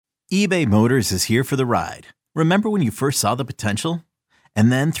eBay Motors is here for the ride. Remember when you first saw the potential?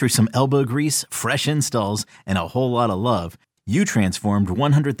 And then through some elbow grease, fresh installs, and a whole lot of love, you transformed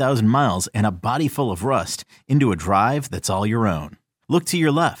 100,000 miles and a body full of rust into a drive that's all your own. Look to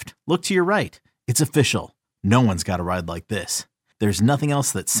your left. Look to your right. It's official. No one's got a ride like this. There's nothing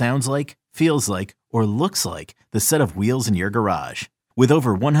else that sounds like, feels like, or looks like the set of wheels in your garage. With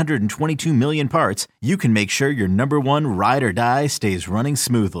over 122 million parts, you can make sure your number one ride or die stays running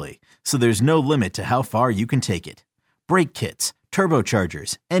smoothly. So there's no limit to how far you can take it. Brake kits,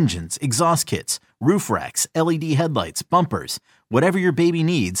 turbochargers, engines, exhaust kits, roof racks, LED headlights, bumpers, whatever your baby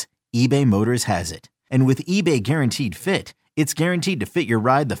needs, eBay Motors has it. And with eBay Guaranteed Fit, it's guaranteed to fit your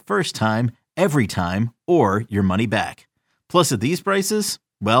ride the first time, every time, or your money back. Plus at these prices,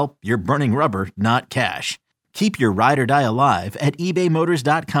 well, you're burning rubber, not cash. Keep your ride or die alive at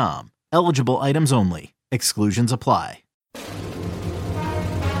ebaymotors.com. Eligible items only. Exclusions apply.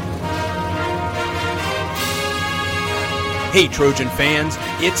 Hey, Trojan fans,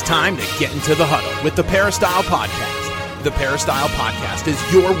 it's time to get into the huddle with the Peristyle Podcast. The Peristyle Podcast is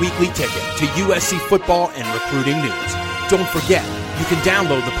your weekly ticket to USC football and recruiting news. Don't forget, you can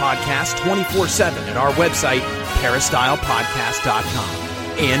download the podcast 24/7 at our website, peristylepodcast.com.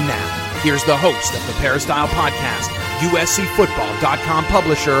 And now, here's the host of the Peristyle Podcast, USCFootball.com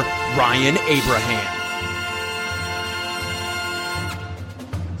publisher, Ryan Abraham.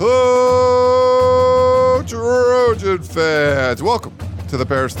 Hello, Trojan fans. Welcome to the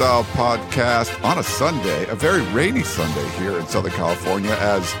Peristyle Podcast on a Sunday, a very rainy Sunday here in Southern California,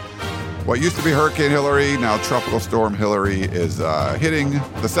 as what used to be Hurricane Hillary, now Tropical Storm Hillary, is hitting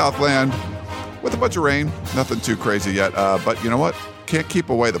the Southland with a bunch of rain. Nothing too crazy yet, but you know what? Can't keep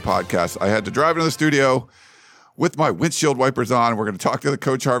away the podcast. I had to drive into the studio with my windshield wipers on. We're going to talk to the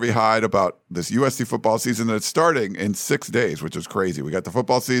Coach Harvey Hyde about this USC football season that's starting in 6 days, which is crazy. We got the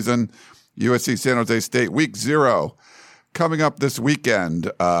football season, USC San Jose State, week 0, coming up this weekend.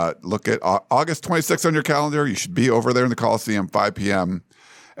 Look at August 26th on your calendar. You should be over there in the Coliseum, 5 p.m.,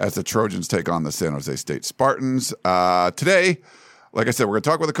 as the Trojans take on the San Jose State Spartans. Today, like I said, we're going to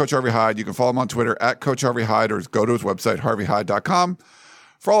talk with the Coach Harvey Hyde. You can follow him on Twitter at Coach Harvey Hyde, or go to his website, harveyhyde.com,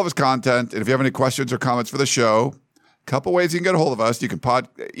 for all of his content. And if you have any questions or comments for the show, a couple ways you can get a hold of us. You can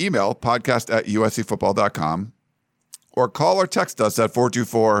email podcast@uscfootball.com, or call or text us at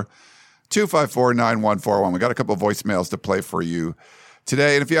 424-254-9141. We got a couple of voicemails to play for you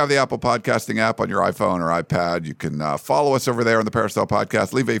today. And if you have the Apple Podcasting app on your iPhone or iPad, you can follow us over there on the Peristyle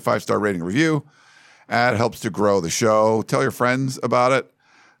Podcast. Leave a 5-star rating review. It helps to grow the show. Tell your friends about it.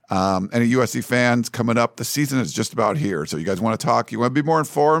 Any USC fans coming up, the season is just about here. So you guys want to talk, you want to be more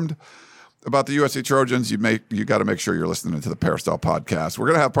informed about the USC Trojans, you got to make sure you're listening to the Peristyle Podcast. We're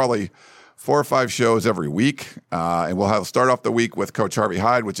going to have probably 4 or 5 shows every week. And we'll start off the week with Coach Harvey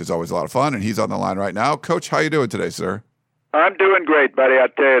Hyde, which is always a lot of fun. And he's on the line right now. Coach, how you doing today, sir? I'm doing great, buddy. I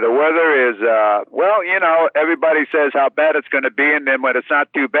tell you, the weather is, everybody says how bad it's going to be, and then when it's not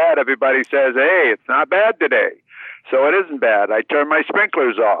too bad, everybody says, hey, it's not bad today. So it isn't bad. I turned my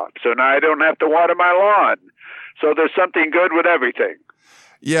sprinklers off, so now I don't have to water my lawn. So there's something good with everything.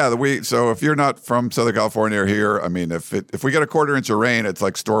 Yeah, so if you're not from Southern California or here, I mean, if we get a quarter inch of rain, it's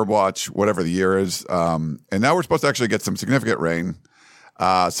like storm watch, whatever the year is. And now we're supposed to actually get some significant rain.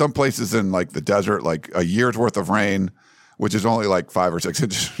 Some places in like the desert, like a year's worth of rain, which is only like 5 or 6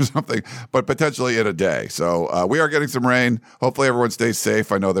 inches or something, but potentially in a day. So we are getting some rain. Hopefully everyone stays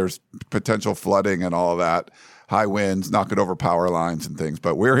safe. I know there's potential flooding and all of that, high winds, knocking over power lines and things.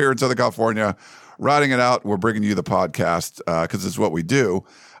 But we're here in Southern California, riding it out. We're bringing you the podcast because it's what we do.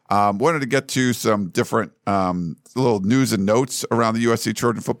 Wanted to get to some different little news and notes around the USC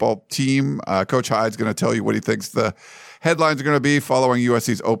Trojan football team. Coach Hyde's going to tell you what he thinks the headlines are going to be following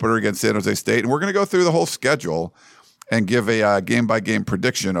USC's opener against San Jose State. And we're going to go through the whole schedule and give a game-by-game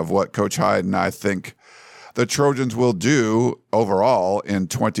prediction of what Coach Hyde and I think the Trojans will do overall in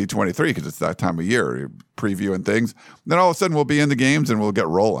 2023, because it's that time of year, previewing things. Then all of a sudden we'll be in the games and we'll get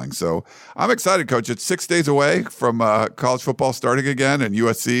rolling. So I'm excited, Coach. It's 6 days away from college football starting again, and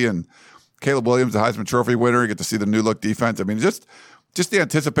USC and Caleb Williams, the Heisman Trophy winner. You get to see the new-look defense. I mean, just the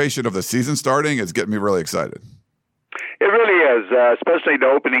anticipation of the season starting is getting me really excited. It really is, especially the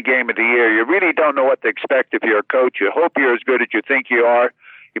opening game of the year. You really don't know what to expect if you're a coach. You hope you're as good as you think you are.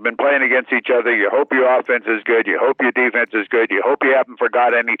 You've been playing against each other. You hope your offense is good. You hope your defense is good. You hope you haven't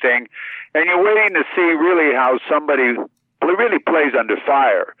forgot anything. And you're waiting to see really how somebody really plays under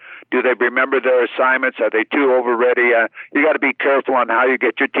fire. Do they remember their assignments? Are they too over-ready? You got to be careful on how you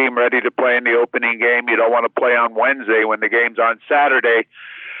get your team ready to play in the opening game. You don't want to play on Wednesday when the game's on Saturday.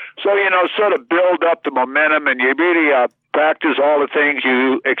 So, sort of build up the momentum, and you really practice all the things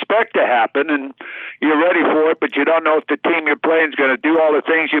you expect to happen, and you're ready for it, but you don't know if the team you're playing is going to do all the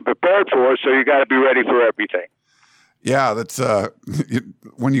things you prepared for, so you got to be ready for everything. Yeah, that's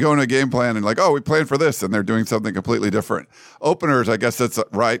when you go into a game plan and like, oh, we planned for this, and they're doing something completely different. Openers, I guess that's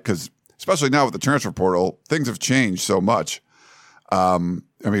right, because especially now with the transfer portal, things have changed so much. I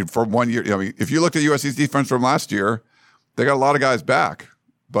mean, from 1 year, if you looked at USC's defense from last year, they got a lot of guys back,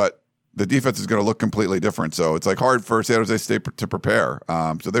 but the defense is going to look completely different. So it's like hard for San Jose State to prepare.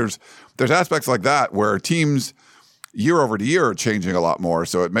 So there's aspects like that where teams year over year are changing a lot more.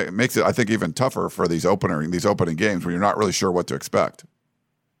 So it makes it, I think, even tougher for these opening games when you're not really sure what to expect.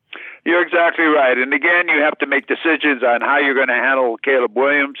 You're exactly right. And again, you have to make decisions on how you're going to handle Caleb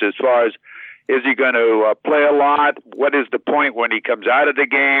Williams as far as, is he going to play a lot? What is the point when he comes out of the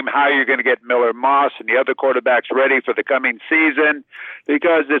game? How are you going to get Miller Moss and the other quarterbacks ready for the coming season?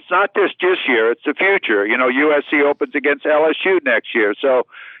 Because it's not just this year, it's the future. USC opens against LSU next year, so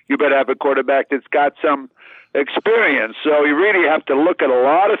you better have a quarterback that's got some experience. So you really have to look at a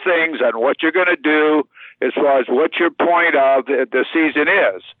lot of things on what you're going to do as far as what your point of the season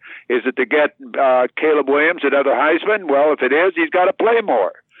is. Is it to get Caleb Williams another Heisman? Well, if it is, he's got to play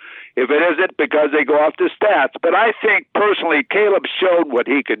more. If it isn't, because they go off the stats. But I think, personally, Caleb showed what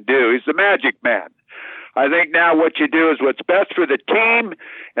he can do. He's the magic man. I think now what you do is what's best for the team,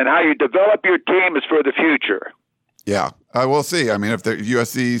 and how you develop your team is for the future. Yeah, we'll see. I mean, if the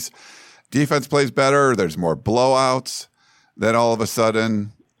USC's defense plays better, there's more blowouts, then all of a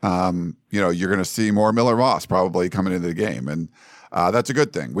sudden, you're going to see more Miller Moss probably coming into the game. And that's a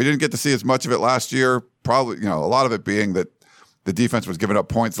good thing. We didn't get to see as much of it last year, probably, a lot of it being that the defense was giving up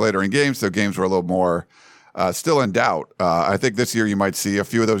points later in games, so games were a little more still in doubt. I think this year you might see a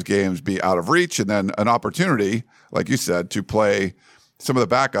few of those games be out of reach, and then an opportunity, like you said, to play some of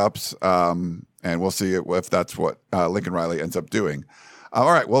the backups, and we'll see if that's what Lincoln Riley ends up doing.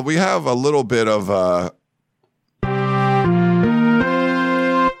 All right, well, we have a little bit of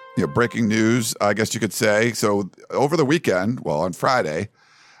breaking news, I guess you could say. So over the weekend, on Friday,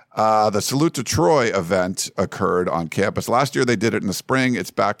 the Salute to Troy event occurred on campus. Last year they did it in the spring.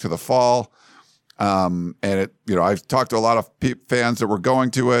 It's back to the fall. And I've talked to a lot of fans that were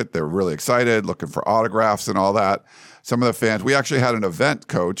going to it. They were really excited, looking for autographs and all that. Some of the fans, we actually had an event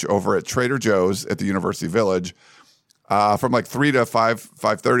coach over at Trader Joe's at the University Village from like 3 to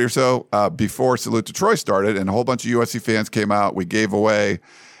 5:30 or so before Salute to Troy started. And a whole bunch of USC fans came out. We gave away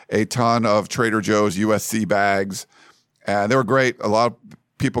a ton of Trader Joe's USC bags, and they were great. A lot of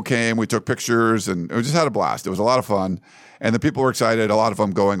people came. We took pictures, and we just had a blast. It was a lot of fun, and the people were excited. A lot of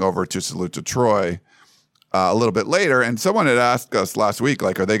them going over to Salute to Troy a little bit later. And someone had asked us last week,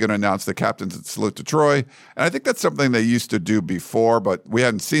 like, are they going to announce the captains at Salute to Troy? And I think that's something they used to do before, but we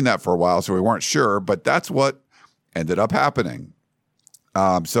hadn't seen that for a while, so we weren't sure. But that's what ended up happening.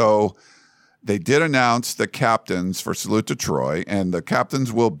 So they did announce the captains for Salute to Troy, and the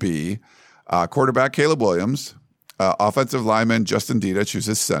captains will be quarterback Caleb Williams, offensive lineman Justin Dedich, who's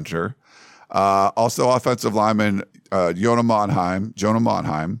his center, also offensive lineman Jonah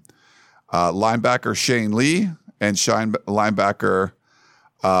Monheim, linebacker Shane Lee, and linebacker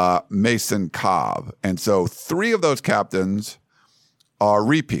Mason Cobb. And so 3 of those captains are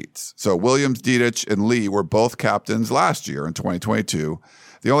repeats. So Williams, Dedich, and Lee were both captains last year in 2022.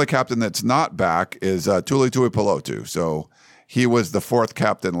 The only captain that's not back is Tuli Tuipulotu. So he was the 4th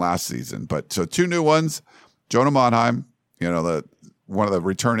captain last season. But so 2 new ones, Jonah Monheim, one of the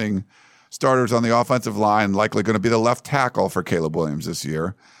returning starters on the offensive line, likely going to be the left tackle for Caleb Williams this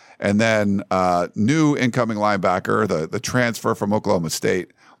year. And then new incoming linebacker, the transfer from Oklahoma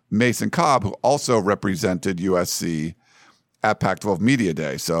State, Mason Cobb, who also represented USC at Pac-12 Media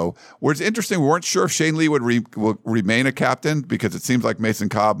Day. So it's interesting. We weren't sure if Shane Lee would remain a captain, because it seems like Mason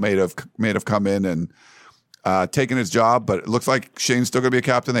Cobb may have come in and taken his job, but it looks like Shane's still going to be a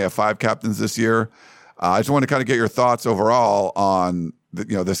captain. They have 5 captains this year. I just want to kind of get your thoughts overall on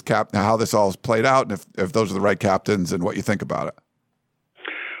this how this all is played out, and if those are the right captains and what you think about it.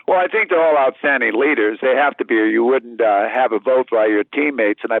 Well, I think they're all outstanding leaders. They have to be, or you wouldn't have a vote by your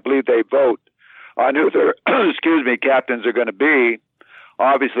teammates, and I believe they vote on who their captains are going to be.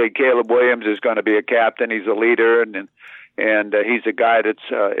 Obviously, Caleb Williams is going to be a captain. He's a leader, and he's a guy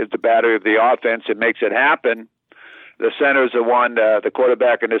that's is the battery of the offense and makes it happen. The center's the one, the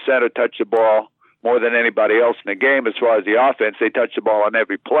quarterback and the center touch the ball more than anybody else in the game. As far as the offense, they touch the ball on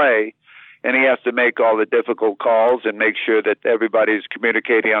every play, and he has to make all the difficult calls and make sure that everybody's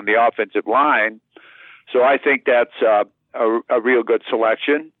communicating on the offensive line. So I think that's a real good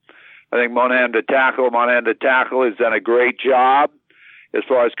selection. I think Monahan the tackle has done a great job. as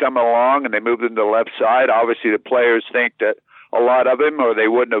far as coming along, and they moved him to the left side. Obviously, the players think that a lot of him, or they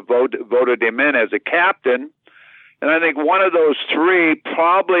wouldn't have voted him in as a captain. And I think one of those three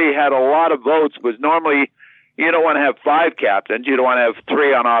probably had a lot of votes, because normally you don't want to have 5 captains. You don't want to have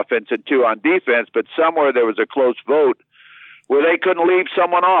 3 on offense and 2 on defense, but somewhere there was a close vote where they couldn't leave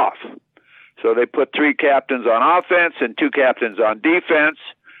someone off. So they put 3 captains on offense and 2 captains on defense,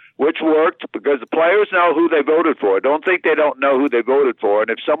 which worked because the players know who they voted for. Don't think they don't know who they voted for.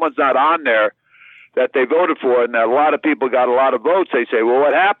 And if someone's not on there that they voted for, and a lot of people got a lot of votes, they say, well,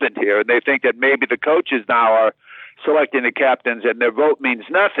 what happened here? And they think that maybe the coaches now are selecting the captains and their vote means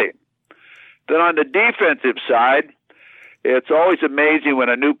nothing. Then on the defensive side, it's always amazing when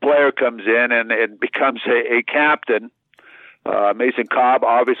a new player comes in and becomes a captain. Mason Cobb,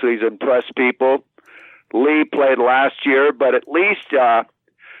 obviously, has impressed people. Lee played last year, but at least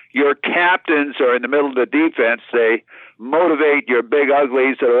your captains are in the middle of the defense. They motivate your big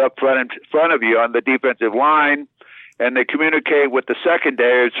uglies that are up front of you on the defensive line, and they communicate with the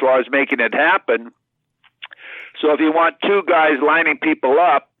secondary as far as making it happen. So if you want 2 guys lining people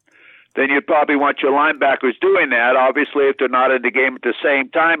up, then you probably want your linebackers doing that. Obviously, if they're not in the game at the same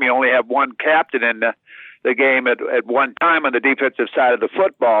time, you only have one captain in the game at one time on the defensive side of the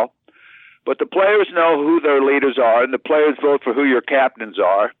football. But the players know who their leaders are, and the players vote for who your captains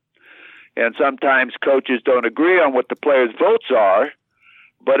are. And sometimes coaches don't agree on what the players' votes are.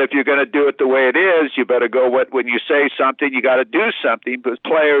 But if you're going to do it the way it is, you better go when you say something, you got to do something, because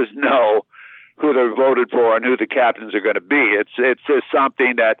players know who they're voted for and who the captains are going to be. It's just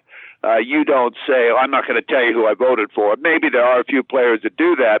something that you don't say, I'm not going to tell you who I voted for. Maybe there are a few players that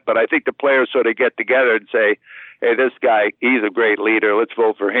do that, but I think the players sort of get together and say, hey, this guy, he's a great leader, let's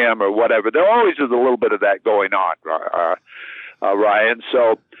vote for him, or whatever. There always is a little bit of that going on, Ryan.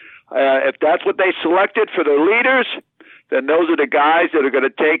 So if that's what they selected for their leaders, then those are the guys that are going to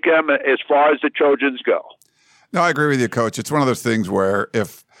take them as far as the Trojans go. No, I agree with you, Coach. It's one of those things where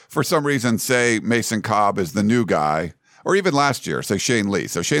if for some reason, say Mason Cobb is the new guy, or even last year, say Shane Lee.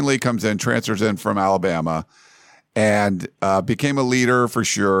 So Shane Lee comes in, transfers in from Alabama, and became a leader for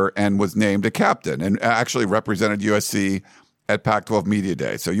sure, and was named a captain, and actually represented USC at Pac-12 Media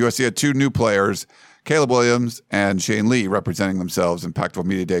Day. So USC had 2 new players, Caleb Williams and Shane Lee, representing themselves in Pac-12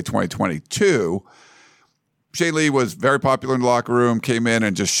 Media Day 2022. Shane Lee was very popular in the locker room, came in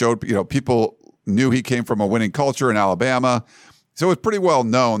and just showed, people knew he came from a winning culture in Alabama. So it was pretty well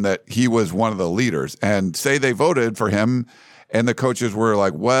known that he was one of the leaders. And say they voted for him and the coaches were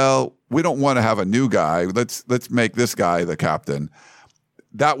like, well, we don't want to have a new guy. Let's make this guy the captain.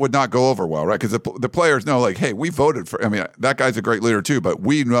 That would not go over well, right? Because the players know, like, hey, we voted for, that guy's a great leader too, but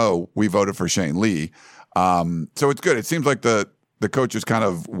we know we voted for Shane Lee. So it's good. It seems like the coaches kind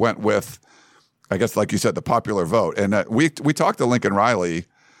of went with, I guess, like you said, the popular vote. And we talked to Lincoln Riley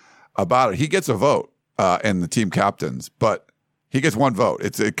about it. He gets a vote in the team captains, but he gets one vote.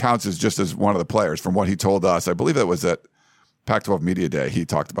 It counts as just as one of the players from what he told us. I believe that was at Pac-12 Media Day. He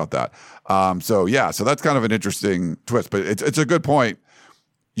talked about that. So that's kind of an interesting twist, but it's a good point.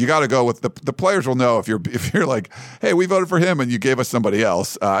 You got to go with the players will know if you're like, hey, we voted for him and you gave us somebody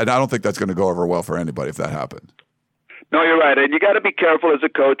else. And I don't think that's going to go over well for anybody if that happened. No, you're right. And you got to be careful as a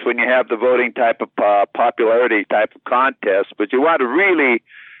coach when you have the voting type of popularity type of contest, but you want to really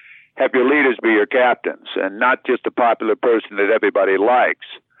have your leaders be your captains and not just a popular person that everybody likes.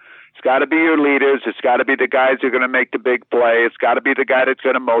 It's got to be your leaders. It's got to be the guys who are going to make the big play. It's got to be the guy that's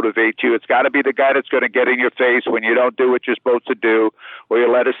going to motivate you. It's got to be the guy that's going to get in your face when you don't do what you're supposed to do or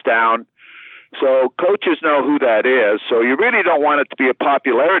you let us down. So coaches know who that is. So you really don't want it to be a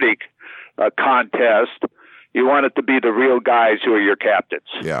popularity contest. You want it to be the real guys who are your captains.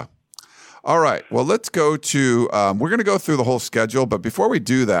 Yeah. All right. Well, let's go to we're going to go through the whole schedule. But before we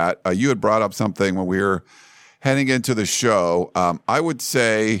do that, you had brought up something when we were heading into the show. I would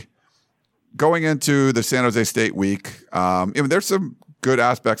say going into the San Jose State week, there's some good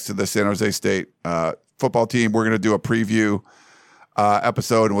aspects to the San Jose State football team. We're going to do a preview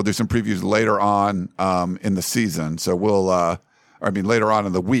episode, and we'll do some previews later on in the season. So later on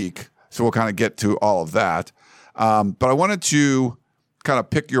in the week. So we'll kind of get to all of that. But I wanted to kind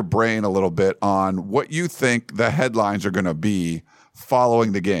of pick your brain a little bit on what you think the headlines are going to be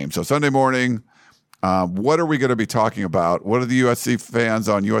following the game. So Sunday morning, what are we going to be talking about? What are the USC fans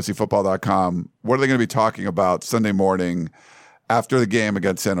on USCfootball.com? What are they going to be talking about Sunday morning after the game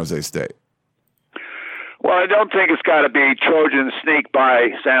against San Jose State? Well, I don't think it's got to be Trojans sneak by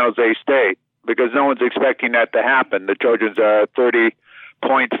San Jose State because no one's expecting that to happen. The Trojans are a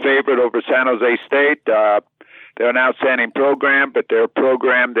 30-point favorite over San Jose State. They're an outstanding program, but they're a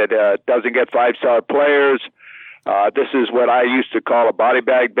program that doesn't get 5-star players. This is what I used to call a body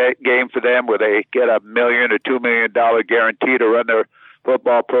bag game for them, where they get $1 million or $2 million guarantee to run their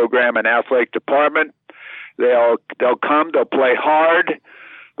football program and athletic department. They'll come, they'll play hard,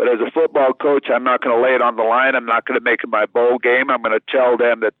 but as a football coach, I'm not going to lay it on the line. I'm not going to make it my bowl game. I'm going to tell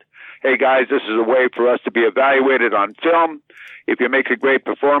them that, hey guys, this is a way for us to be evaluated on film. If you make a great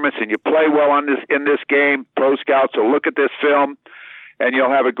performance and you play well in this game, pro scouts will look at this film, and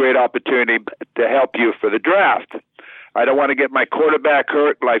you'll have a great opportunity to help you for the draft. I don't want to get my quarterback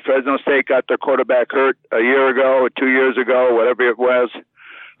hurt like Fresno State got their quarterback hurt a year ago or 2 years ago, whatever it was.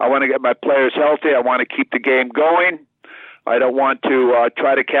 I want to get my players healthy. I want to keep the game going. I don't want to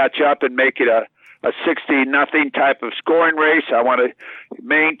try to catch up and make it a 60-0 type of scoring race. I want to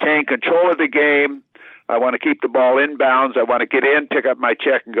maintain control of the game. I want to keep the ball inbounds. I want to get in, pick up my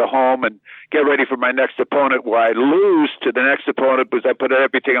check, and go home and get ready for my next opponent, where I lose to the next opponent because I put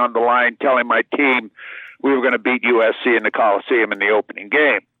everything on the line, telling my team we were going to beat USC in the Coliseum in the opening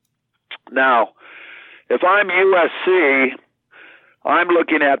game. Now, if I'm USC, I'm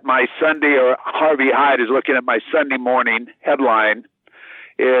looking at my Sunday, or Harvey Hyde is looking at my Sunday morning headline,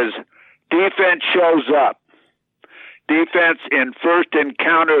 is defense shows up. Defense in first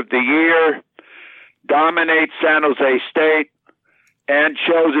encounter of the year dominates San Jose State and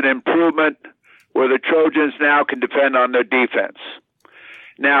shows an improvement where the Trojans now can defend on their defense.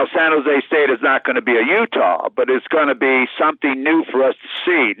 Now, San Jose State is not going to be a Utah, but it's going to be something new for us to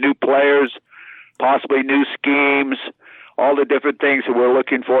see. New players, possibly new schemes, all the different things that we're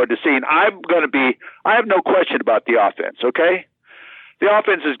looking forward to seeing. I have no question about the offense, okay? The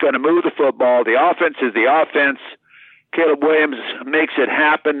offense is going to move the football. The offense is the offense. Caleb Williams makes it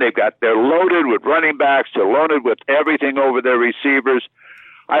happen. They're loaded with running backs. They're loaded with everything over their receivers.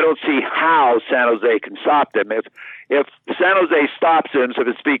 I don't see how San Jose can stop them. If San Jose stops them, so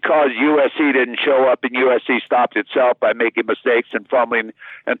it's because USC didn't show up and USC stopped itself by making mistakes and fumbling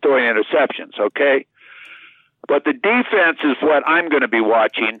and throwing interceptions, okay? But the defense is what I'm going to be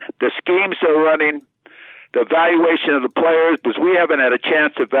watching. The schemes they're running, the evaluation of the players, because we haven't had a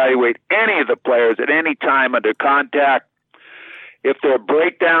chance to evaluate any of the players at any time under contact. If there are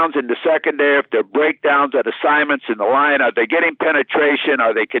breakdowns in the secondary, if there are breakdowns at assignments in the line, are they getting penetration?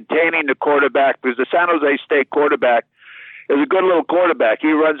 Are they containing the quarterback? Because the San Jose State quarterback is a good little quarterback.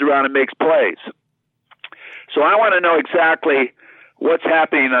 He runs around and makes plays. So I want to know exactly what's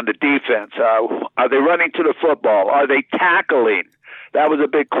happening on the defense. Are they running to the football? Are they tackling? That was a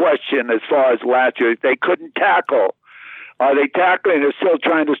big question as far as last year. They couldn't tackle. Are they tackling? They're still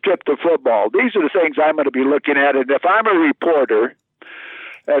trying to strip the football. These are the things I'm going to be looking at. And if I'm a reporter,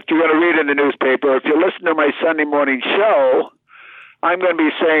 if you're going to read in the newspaper, if you listen to my Sunday morning show, I'm going to be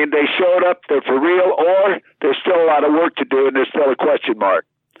saying they showed up, they're for real, or there's still a lot of work to do and there's still a question mark.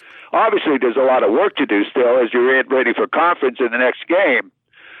 Obviously, there's a lot of work to do still as you're ready for conference in the next game.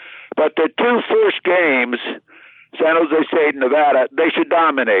 But the two first games, San Jose State and Nevada, they should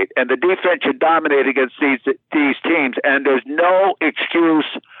dominate, and the defense should dominate against these teams, and there's no excuse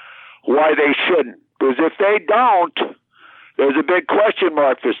why they shouldn't. Because if they don't, there's a big question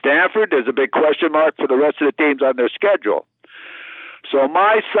mark for Stanford. There's a big question mark for the rest of the teams on their schedule. So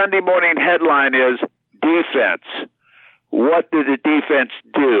my Sunday morning headline is defense. What did the defense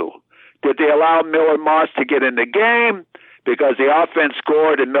do? Did they allow Miller Moss to get in the game because the offense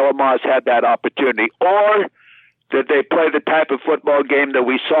scored and Miller Moss had that opportunity? Or did they play the type of football game that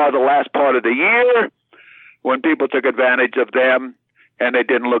we saw the last part of the year when people took advantage of them and they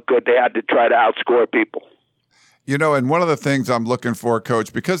didn't look good? They had to try to outscore people. You know, and one of the things I'm looking for,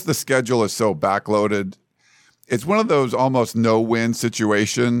 Coach, because the schedule is so backloaded, it's one of those almost no-win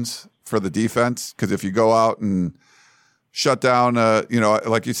situations for the defense. Because if you go out and shut down,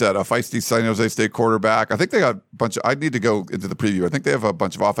 like you said, a feisty San Jose State quarterback. I think they got a bunch of, I need to go into the preview. I think they have a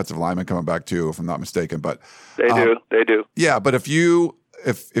bunch of offensive linemen coming back too, if I'm not mistaken. But They do. Yeah, but if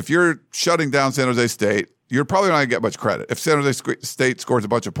you're shutting down San Jose State, you're probably not going to get much credit. If San Jose State scores a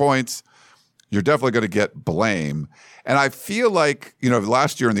bunch of points, you're definitely going to get blame. And I feel like,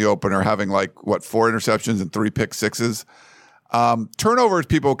 last year in the opener, having 4 interceptions and 3 pick sixes, turnovers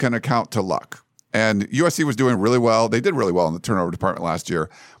people can account to luck. And USC was doing really well. They did really well in the turnover department last year.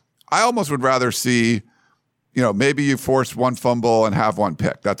 I almost would rather see, maybe you force 1 fumble and have 1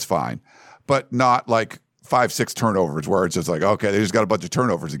 pick. That's fine. But not 5-6 turnovers where it's just okay, they just got a bunch of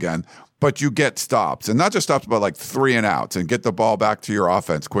turnovers again. But you get stops. And not just stops, but 3 and outs and get the ball back to your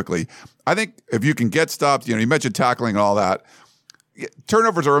offense quickly. I think if you can get stops, you mentioned tackling and all that.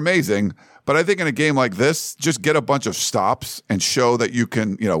 Turnovers are amazing. But I think in a game like this, just get a bunch of stops and show that you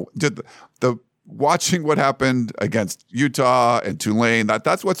can, watching what happened against Utah and Tulane,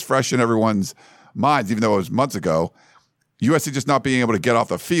 that's what's fresh in everyone's minds, even though it was months ago, USC just not being able to get off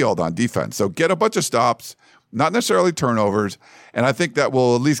the field on defense. So get a bunch of stops, not necessarily turnovers, and I think that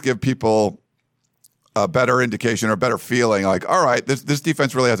will at least give people a better indication or a better feeling like, all right, this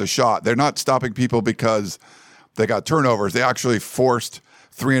defense really has a shot. They're not stopping people because they got turnovers. They actually forced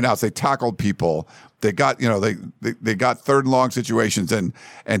 3 and outs. They tackled people. They got, they got third and long situations and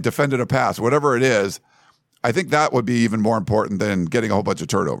defended a pass, whatever it is. I think that would be even more important than getting a whole bunch of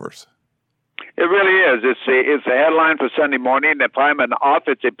turnovers. It really is. It's the headline for Sunday morning. If I'm an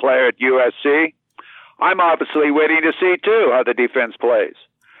offensive player at USC, I'm obviously waiting to see, too, how the defense plays.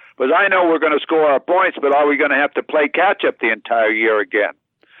 Because I know we're going to score our points, but are we going to have to play catch-up the entire year again?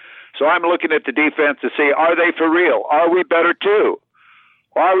 So I'm looking at the defense to see, are they for real? Are we better, too?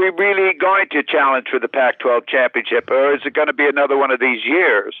 Are we really going to challenge for the Pac-12 championship, or is it going to be another one of these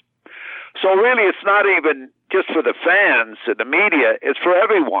years? So really, it's not even just for the fans and the media. It's for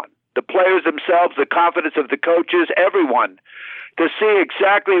everyone. The players themselves, the confidence of the coaches, everyone, to see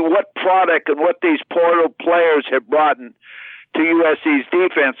exactly what product and what these portal players have brought in to USC's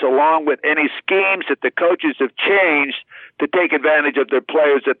defense, along with any schemes that the coaches have changed to take advantage of their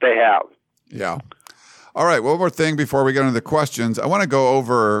players that they have. Yeah. All right, one more thing before we get into the questions. I want to go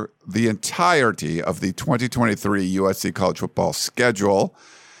over the entirety of the 2023 USC college football schedule.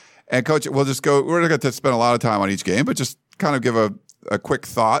 And, Coach, we're not going to spend a lot of time on each game, but just kind of give a quick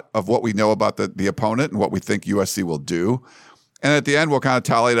thought of what we know about the opponent and what we think USC will do. And at the end, we'll kind of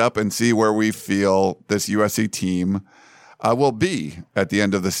tally it up and see where we feel this USC team will be at the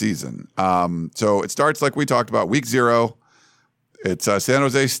end of the season. So it starts like we talked about, week 0. It's San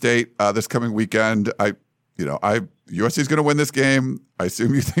Jose State this coming weekend. USC is going to win this game. I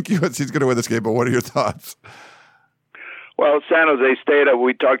assume you think USC is going to win this game, but what are your thoughts? Well, San Jose State,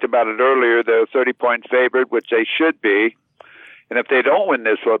 we talked about it earlier. They're a 30-point favorite, which they should be. And if they don't win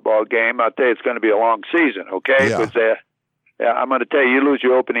this football game, I'll tell you it's going to be a long season, okay? Yeah. I'm going to tell you, you lose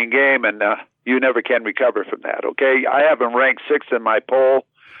your opening game, and you never can recover from that, okay? I have them ranked 6th in my poll,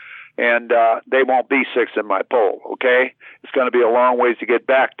 and they won't be 6th in my poll, okay? It's going to be a long ways to get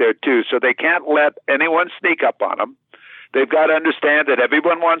back there, too. So they can't let anyone sneak up on them. They've got to understand that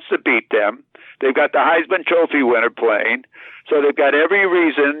everyone wants to beat them. They've got the Heisman Trophy winner playing, so they've got every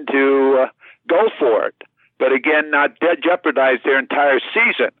reason to go for it. But again, not jeopardize their entire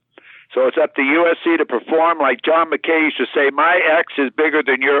season. So it's up to USC to perform like John McKay used to say, my X is bigger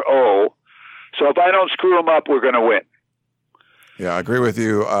than your O. So if I don't screw them up, we're going to win. Yeah, I agree with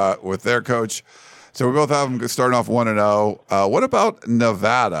you with their coach. So we both have them starting off 1-0. What about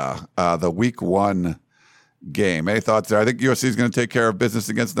Nevada, the week 1 game? Any thoughts there? I think USC is going to take care of business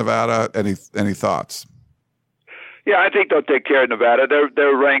against Nevada. Any thoughts? Yeah, I think they'll take care of Nevada.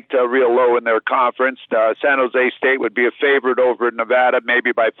 They're ranked real low in their conference. San Jose State would be a favorite over Nevada,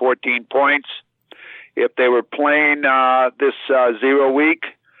 maybe by 14 points if they were playing this 0 week.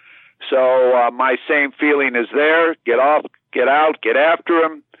 So my same feeling is there. Get off, get out, get after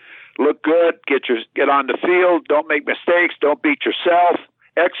them. Look good. Get on the field. Don't make mistakes. Don't beat yourself.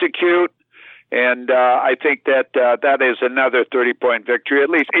 Execute. And I think that that is another 30-point victory. At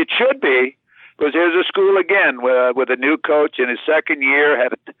least it should be. Because here's a school again with a new coach in his second year,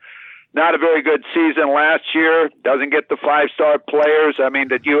 had not a very good season last year, doesn't get the 5-star players,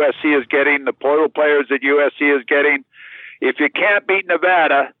 that USC is getting, the portal players that USC is getting. If you can't beat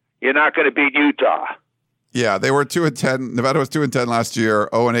Nevada, you're not going to beat Utah. Yeah, they were 2-10. Nevada was 2-10 last year,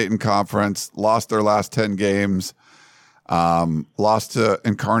 0-8 in conference, lost their last 10 games, lost to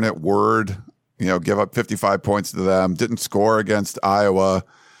Incarnate Word, give up 55 points to them, didn't score against Iowa.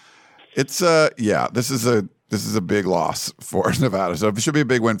 It's this is a big loss for Nevada. So it should be a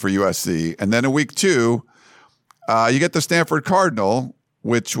big win for USC. And then in week 2, you get the Stanford Cardinal,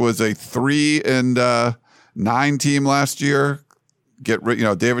 which was a 3-9 team last year.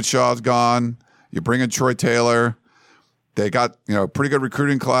 David Shaw's gone. You bring in Troy Taylor. They got, pretty good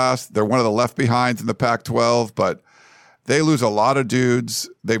recruiting class. They're one of the left behinds in the Pac-12, but they lose a lot of dudes.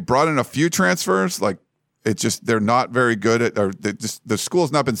 They brought in a few transfers, they're not very good at, the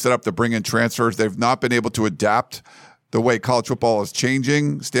school's not been set up to bring in transfers. They've not been able to adapt the way college football is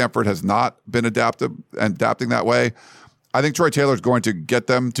changing. Stanford has not been adapting that way. I think Troy Taylor is going to get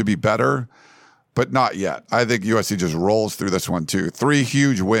them to be better, but not yet. I think USC just rolls through this one too. 3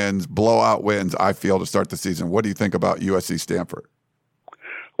 huge wins, blowout wins, I feel, to start the season. What do you think about USC Stanford?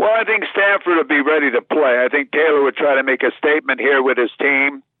 Well, I think Stanford will be ready to play. I think Taylor would try to make a statement here with his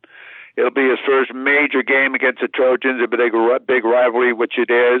team. It'll be his first major game against the Trojans, a big rivalry, which it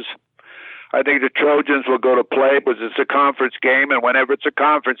is. I think the Trojans will go to play because it's a conference game, and whenever it's a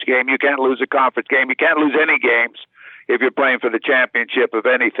conference game, you can't lose a conference game. You can't lose any games if you're playing for the championship of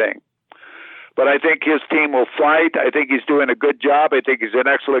anything. But I think his team will fight. I think he's doing a good job. I think he's an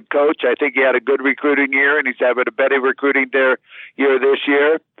excellent coach. I think he had a good recruiting year, and he's having a better recruiting year this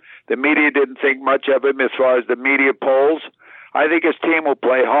year. The media didn't think much of him as far as the media polls. I think his team will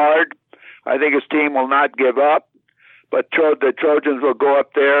play hard. I think his team will not give up. But the Trojans will go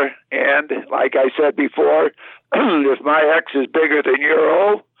up there, and like I said before, if my X is bigger than your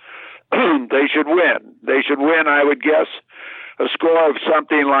O, they should win. They should win, I would guess, a score of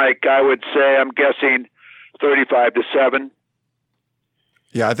something like, I would say, I'm guessing 35-7.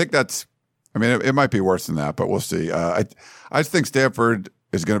 Yeah, I think it might be worse than that, but we'll see. I just think Stanford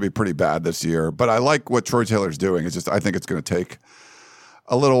is going to be pretty bad this year, but I like what Troy Taylor's doing. It's just, I think it's going to take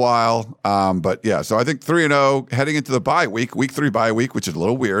a little while. But yeah, so I think 3-0 heading into the bye week 3 bye week, which is a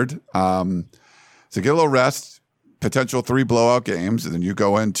little weird. So get a little rest, potential 3 blowout games. And then you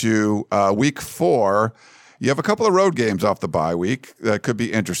go into week 4. You have a couple of road games off the bye week that could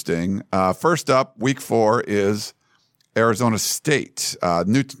be interesting. First up, week 4 is Arizona State.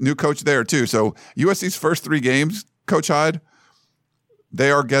 New coach there too. So USC's first 3 games, Coach Hyde, they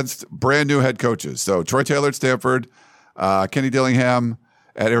are against brand new head coaches. So Troy Taylor at Stanford, Kenny Dillingham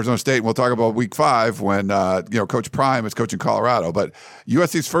at Arizona State. And we'll talk about week 5 when Coach Prime is coaching Colorado. But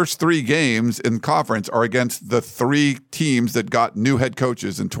USC's first 3 games in conference are against the 3 teams that got new head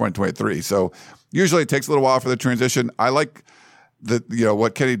coaches in 2023. So usually it takes a little while for the transition. I like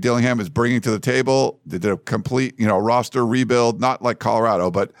what Kenny Dillingham is bringing to the table. They did a complete roster rebuild, not like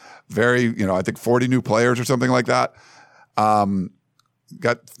Colorado, but very I think 40 new players or something like that.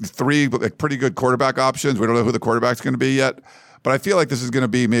 Got 3 pretty good quarterback options. We don't know who the quarterback's going to be yet. But I feel like this is going to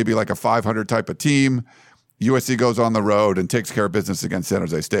be maybe like a 500 type of team. USC goes on the road and takes care of business against San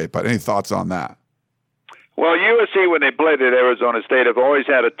Jose State. But any thoughts on that? Well, USC, when they played at Arizona State, have always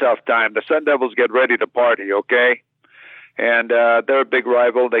had a tough time. The Sun Devils get ready to party, okay? And they're a big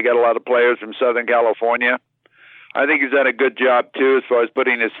rival. They got a lot of players from Southern California. I think he's done a good job, too, as far as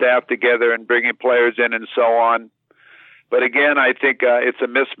putting his staff together and bringing players in and so on. But again, I think it's a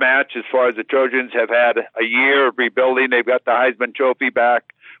mismatch as far as the Trojans have had a year of rebuilding. They've got the Heisman Trophy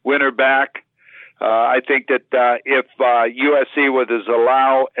winner back. I think that if USC were to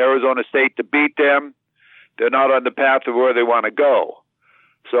allow Arizona State to beat them, they're not on the path of where they want to go.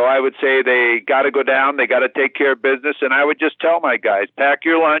 So I would say they got to go down. They got to take care of business. And I would just tell my guys, pack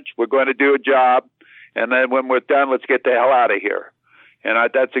your lunch. We're going to do a job. And then when we're done, let's get the hell out of here. And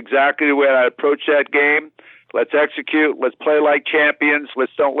that's exactly the way I approach that game. Let's execute. Let's play like champions.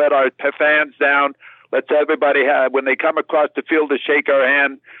 Let's don't let our fans down. Let's everybody when they come across the field to shake our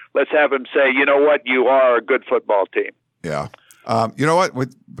hand, let's have them say, you know what, you are a good football team. Yeah. You know what?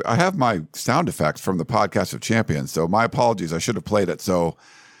 I have my sound effects from the podcast of champions, so my apologies. I should have played it. So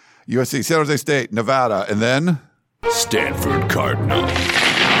USC, San Jose State, Nevada, and then Stanford Cardinal.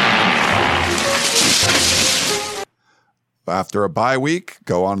 After a bye week,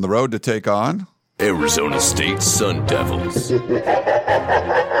 go on the road to take on Arizona State Sun Devils.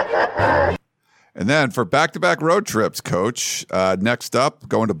 And then for back-to-back road trips, Coach, next up,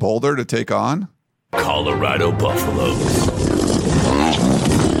 going to Boulder to take on Colorado Buffaloes.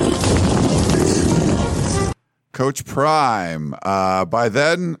 Coach Prime. By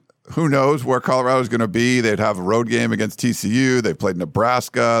then, who knows where Colorado is going to be? They'd have a road game against TCU. They played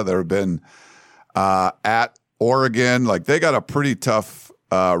Nebraska. There have been at Oregon. Like, they got a pretty tough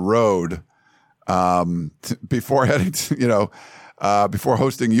road before heading to, before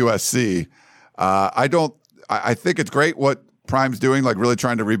hosting USC. I think it's great what Prime's doing, like really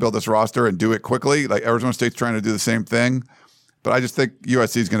trying to rebuild this roster and do it quickly. Like Arizona State's trying to do the same thing. But I just think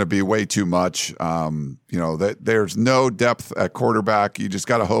USC is going to be way too much. That there's no depth at quarterback. You just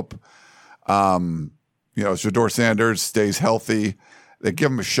got to hope, Shedeur Sanders stays healthy. They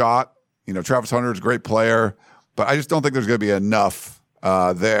give him a shot. Travis Hunter is a great player, but I just don't think there's going to be enough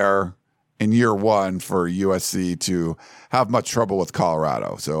there in year one for USC to have much trouble with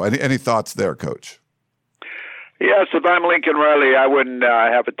Colorado. So any thoughts there, Coach? Yes, if I'm Lincoln Riley, I wouldn't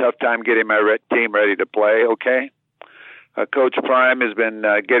have a tough time getting my team ready to play, okay? Coach Prime has been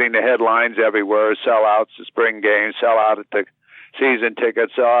getting the headlines everywhere, sellouts, the spring games, sell out at the season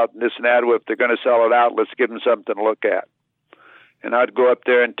tickets, sell out this and that. If they're going to sell it out, let's give them something to look at. And I'd go up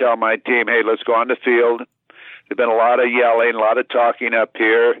there and tell my team, hey, let's go on the field. There's been a lot of yelling, a lot of talking up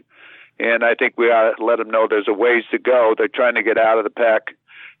here. And I think we ought to let them know there's a ways to go. They're trying to get out of the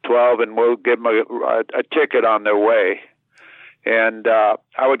Pac-12, and we'll give them a ticket on their way. And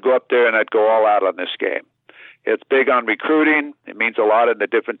I would go up there and I'd go all out on this game. It's big on recruiting. It means a lot in the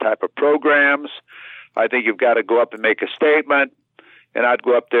different type of programs. I think you've got to go up and make a statement. And I'd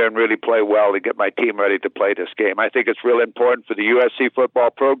go up there and really play well to get my team ready to play this game. I think it's real important for the USC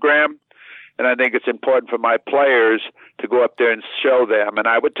football program. And I think it's important for my players to go up there and show them. And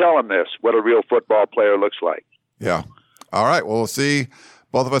I would tell them this, what a real football player looks like. Yeah. All right. Well, we'll see.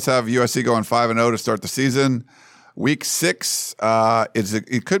 Both of us have USC going 5-0 to start the season. Week 6,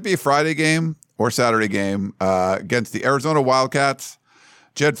 it could be a Friday game or Saturday game against the Arizona Wildcats.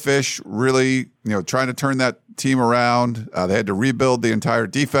 Jed Fish really, trying to turn that team around. They had to rebuild the entire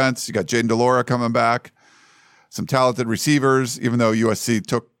defense. You got Jaden DeLora coming back, some talented receivers, even though USC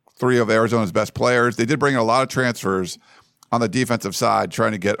took 3 of Arizona's best players. They did bring in a lot of transfers on the defensive side,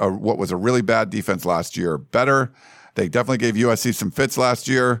 trying to get what was a really bad defense last year better. They definitely gave USC some fits last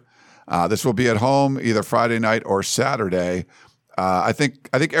year. This will be at home either Friday night or Saturday. I think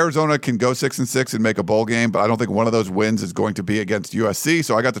Arizona can go 6-6 and make a bowl game, but I don't think one of those wins is going to be against USC.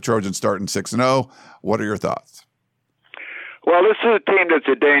 So I got the Trojans starting 6-0. What are your thoughts? Well, this is a team that's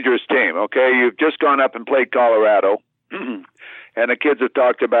a dangerous team, okay? You've just gone up and played Colorado, and the kids have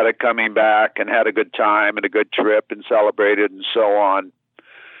talked about it coming back and had a good time and a good trip and celebrated and so on.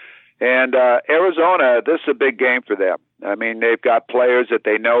 And Arizona, this is a big game for them. I mean, they've got players that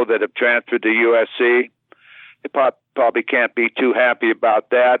they know that have transferred to USC. They probably can't be too happy about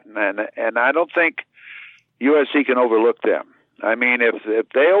that, and I don't think USC can overlook them. I mean, if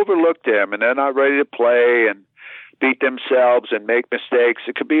they overlook them and they're not ready to play and beat themselves and make mistakes,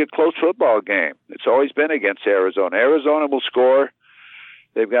 it could be a close football game. It's always been against Arizona. Arizona will score.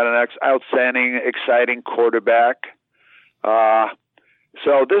 They've got an outstanding, exciting quarterback.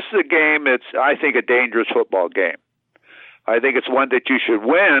 So this is a game that's, I think, a dangerous football game. I think it's one that you should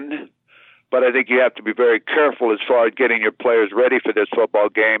win, but I think you have to be very careful as far as getting your players ready for this football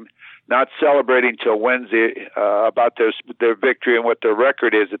game, not celebrating till Wednesday about their victory and what their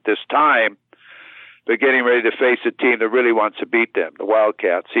record is at this time, but getting ready to face a team that really wants to beat them, the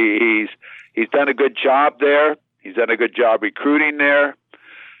Wildcats. He's done a good job there. He's done a good job recruiting there.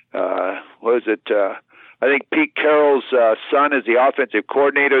 I think Pete Carroll's son is the offensive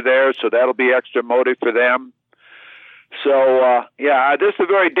coordinator there, so that'll be extra motive for them. So, this is a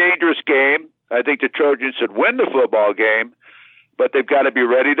very dangerous game. I think the Trojans should win the football game, but they've got to be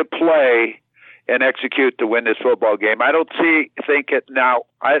ready to play and execute to win this football game. I don't think it now.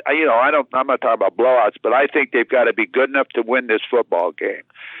 I'm not talking about blowouts, but I think they've got to be good enough to win this football game.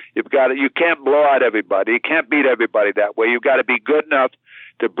 You can't blow out everybody. You can't beat everybody that way. You've got to be good enough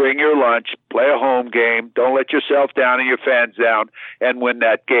to bring your lunch, play a home game, don't let yourself down and your fans down, and win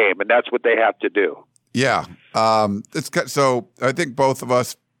that game. And that's what they have to do. Yeah. So I think both of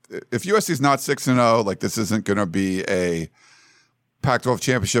us, if USC's not 6-0, like this isn't going to be a Pac-12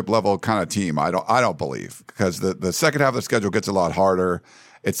 championship level kind of team. I don't believe, because the second half of the schedule gets a lot harder.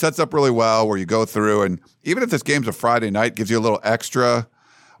 It sets up really well where you go through, and even if this game's a Friday night, gives you a little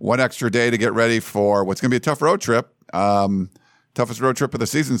one extra day to get ready for what's going to be a tough road trip. Toughest road trip of the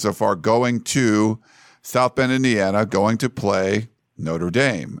season so far, going to South Bend, Indiana, going to play Notre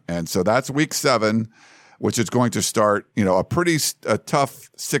Dame. And so that's week 7, which is going to start, a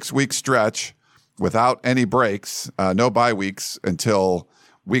tough 6-week stretch without any breaks, no bye weeks until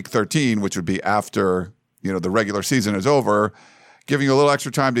week 13, which would be after, the regular season is over, giving you a little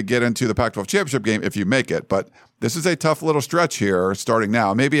extra time to get into the Pac-12 championship game if you make it. But this is a tough little stretch here starting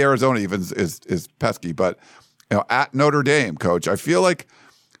now. Maybe Arizona even is pesky, but at Notre Dame, Coach, I feel like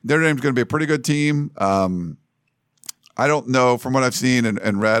Notre Dame's going to be a pretty good team. I don't know, from what I've seen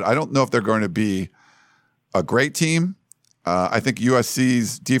and read, I don't know if they're going to be a great team. I think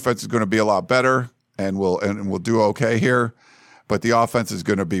USC's defense is going to be a lot better and will do okay here, but the offense is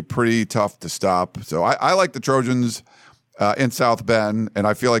going to be pretty tough to stop. So I like the Trojans in South Bend, and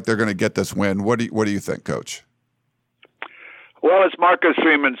I feel like they're going to get this win. What do you think, Coach? Well, it's Marcus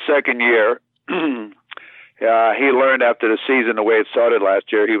Freeman's second year. He learned after the season the way it started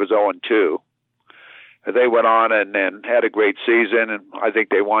last year. He was 0-2. They went on and had a great season, and I think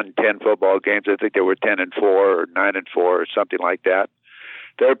they won 10 football games. I think they were 10-4 or 9-4 or something like that.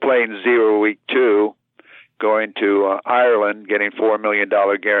 They're playing 0 week 2, going to Ireland, getting $4 million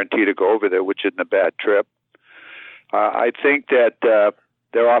guarantee to go over there, which isn't a bad trip. I think that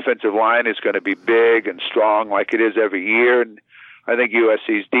their offensive line is going to be big and strong like it is every year, and I think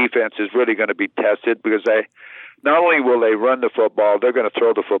USC's defense is really going to be tested because not only will they run the football, they're going to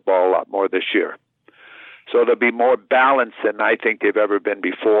throw the football a lot more this year. So they'll be more balanced than I think they've ever been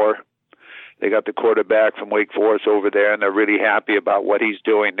before. They got the quarterback from Wake Forest over there, and they're really happy about what he's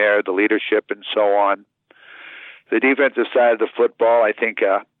doing there, the leadership and so on. The defensive side of the football, I think,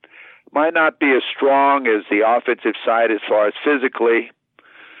 might not be as strong as the offensive side as far as physically,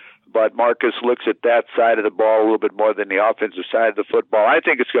 but Marcus looks at that side of the ball a little bit more than the offensive side of the football. I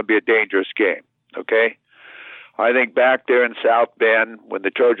think it's going to be a dangerous game, okay? I think back there in South Bend, when the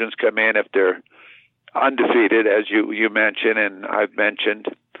Trojans come in, if they're undefeated, as you mentioned and I've mentioned,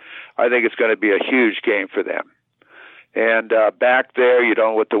 I think it's going to be a huge game for them. And back there, you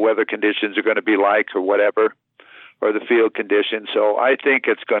don't know what the weather conditions are going to be like or whatever, or the field conditions. So I think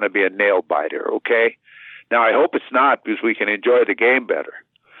it's going to be a nail-biter, okay? Now, I hope it's not, because we can enjoy the game better.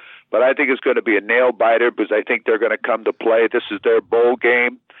 But I think it's going to be a nail-biter, because I think they're going to come to play. This is their bowl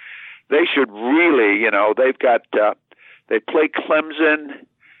game. They should really, they've got, they play Clemson,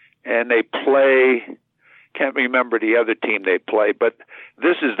 and they play, can't remember the other team they play, but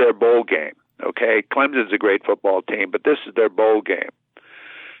this is their bowl game, okay? Clemson's a great football team, but this is their bowl game.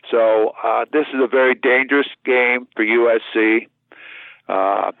 So this is a very dangerous game for USC.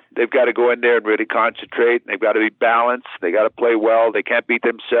 They've got to go in there and really concentrate. They've got to be balanced. They got to play well. They can't beat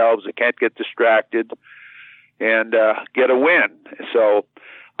themselves. They can't get distracted and get a win. So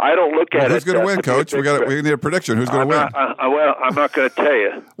I don't look at it. Who's going to win, Coach? We need a prediction. Who's going to win? Well, I'm not going to tell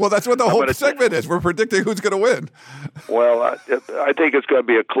you. Well, that's what the whole segment is. We're predicting who's going to win. Well, I think it's going to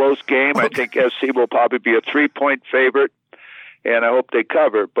be a close game. Okay. I think SC will probably be a 3-point favorite, and I hope they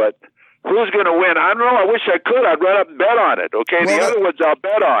cover. But who's going to win? I don't know. I wish I could. I'd run up and bet on it. Okay, well, the other ones I'll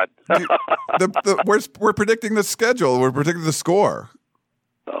bet on. We're predicting the schedule. We're predicting the score.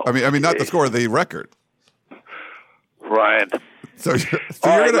 Oh, I mean, not the score, the record. Ryan. So you're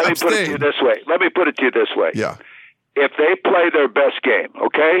right, going to abstain. Let me put it to you this way. Yeah. If they play their best game,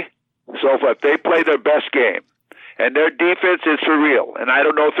 okay? So if they play their best game, and their defense is for real, and I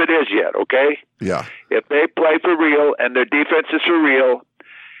don't know if it is yet, okay? Yeah. If they play for real and their defense is for real,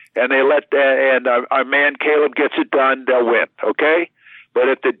 and they our man Caleb gets it done, they'll win, okay? But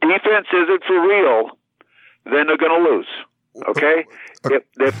if the defense isn't for real, then they're going to lose, okay?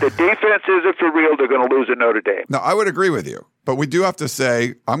 If the defense isn't for real, they're going to lose at Notre Dame. No, I would agree with you. But we do have to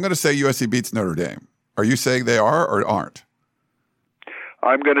say, I'm going to say USC beats Notre Dame. Are you saying they are or aren't?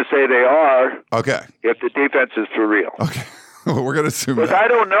 I'm going to say they are. Okay. If the defense is for real. Okay. Well, we're going to assume that. But I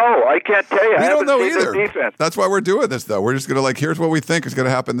don't know. I can't tell you. We don't know either. Defense. That's why we're doing this, though. We're just going to here's what we think is going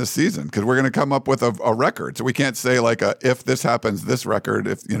to happen this season, because we're going to come up with a record. So we can't say if this happens, this record.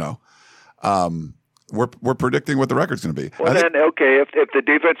 If we're predicting what the record's going to be. Well, if the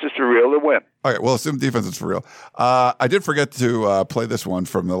defense is for real, they'll win. All right. Well, assume defense is for real. I did forget to play this one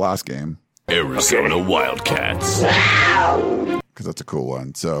from the last game. Arizona Wildcats. Because that's a cool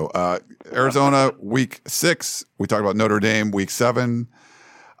one. So Arizona, week 6. We talked about Notre Dame, week 7.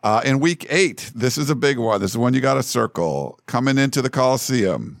 In week 8, this is a big one. This is one you got to circle. Coming into the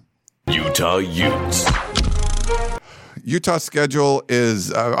Coliseum. Utah Utes. Utah's schedule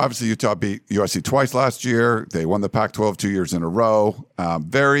is obviously Utah beat USC twice last year. They won the Pac-12 2 years in a row.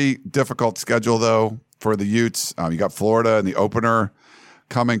 Very difficult schedule, though, for the Utes. You got Florida in the opener,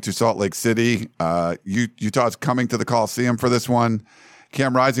 coming to Salt Lake City. Utah's coming to the Coliseum for this one.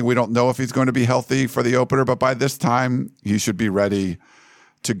 Cam Rising, we don't know if he's going to be healthy for the opener, but by this time, he should be ready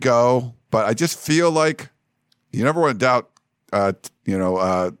to go. But I just feel like you never want to doubt,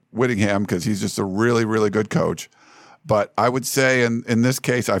 Whittingham, because he's just a really, really good coach. But I would say in this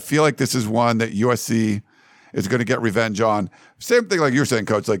case, I feel like this is one that USC is going to get revenge on. Same thing like you're saying,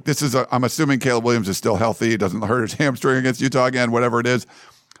 Coach. I'm assuming Caleb Williams is still healthy. He doesn't hurt his hamstring against Utah again, whatever it is.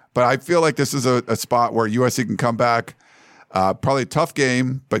 But I feel like this is a spot where USC can come back. Probably a tough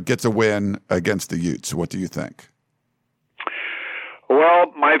game, but gets a win against the Utes. What do you think?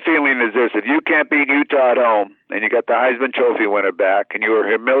 Well, my feeling is this. If you can't beat Utah at home, and you got the Heisman Trophy winner back, and you were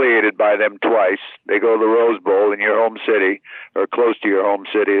humiliated by them twice, they go to the Rose Bowl in your home city, or close to your home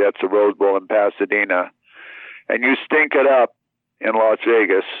city, that's the Rose Bowl in Pasadena, and you stink it up in Las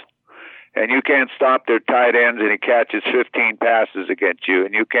Vegas, and you can't stop their tight ends, and he catches 15 passes against you,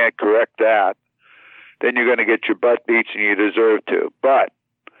 and you can't correct that, then you're going to get your butt beat, and you deserve to. But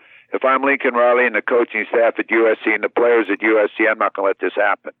if I'm Lincoln Riley and the coaching staff at USC and the players at USC, I'm not going to let this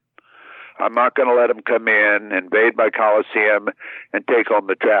happen. I'm not going to let them come in, invade my Coliseum, and take home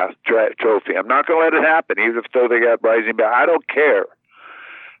the trophy. I'm not going to let it happen, even if they got Rising back. I don't care.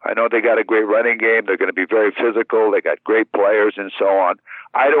 I know they got a great running game. They're going to be very physical. They got great players and so on.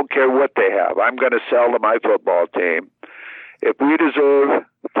 I don't care what they have. I'm going to sell to my football team. If we deserve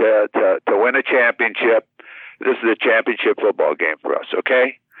to win a championship, this is a championship football game for us,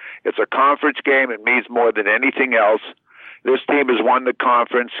 okay? It's a conference game. It means more than anything else. This team has won the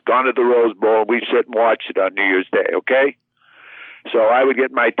conference, gone to the Rose Bowl, and we sit and watch it on New Year's Day, okay? So I would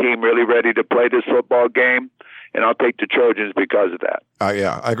get my team really ready to play this football game, and I'll take the Trojans because of that.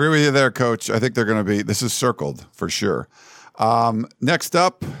 Yeah, I agree with you there, Coach. I think they're going to be – this is circled for sure. Next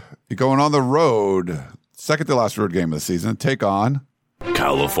up, you're going on the road, second to last road game of the season, take on –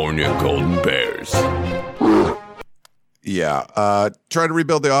 California Golden Bears. Yeah. Try to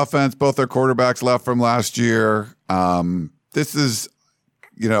rebuild the offense. Both their quarterbacks left from last year. This is,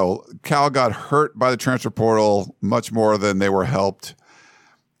 Cal got hurt by the transfer portal much more than they were helped.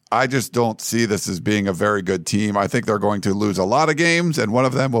 I just don't see this as being a very good team. I think they're going to lose a lot of games, and one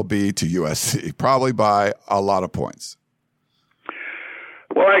of them will be to USC, probably by a lot of points.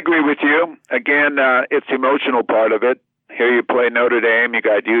 Well, I agree with you. Again, it's the emotional part of it. Here you play Notre Dame, you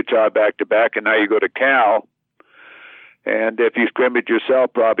got Utah back-to-back, and now you go to Cal. And if you scrimmage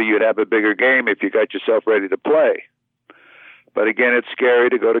yourself, probably you'd have a bigger game if you got yourself ready to play. But again, it's scary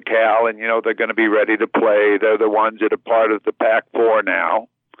to go to Cal, and, they're going to be ready to play. They're the ones that are part of the Pac-4 now.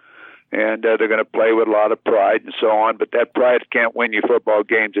 And they're going to play with a lot of pride and so on. But that pride can't win you football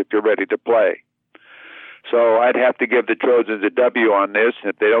games if you're ready to play. So I'd have to give the Trojans a W on this.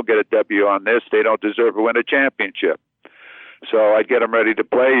 If they don't get a W on this, they don't deserve to win a championship. So I'd get them ready to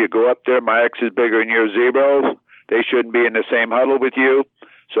play. You go up there. My X is bigger than your 0. They shouldn't be in the same huddle with you.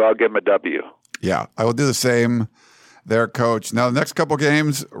 So I'll give them a W. Yeah, I will do the same there, Coach. Now, the next couple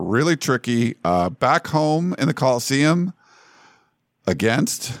games, really tricky. Back home in the Coliseum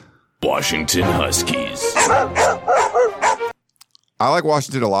against Washington Huskies. I like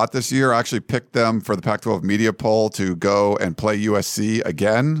Washington a lot this year. I actually picked them for the Pac-12 media poll to go and play USC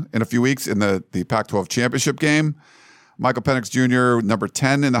again in a few weeks in the Pac-12 championship game. Michael Penix Jr., number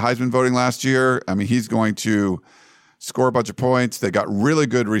 10 in the Heisman voting last year. I mean, he's going to score a bunch of points. They got really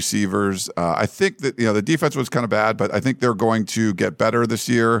good receivers. I think that, the defense was kind of bad, but I think they're going to get better this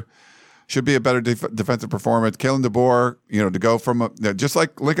year. Should be a better defensive performance. Kalen DeBoer, to go from, just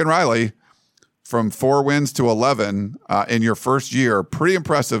like Lincoln Riley, from 4 wins to 11 in your first year. Pretty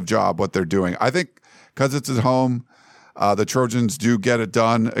impressive job what they're doing. I think because it's at home, the Trojans do get it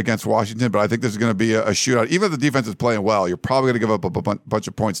done against Washington, but I think this is going to be a shootout. Even if the defense is playing well, you're probably going to give up a bunch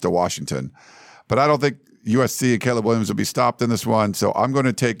of points to Washington. But I don't think USC and Caleb Williams will be stopped in this one, so I'm going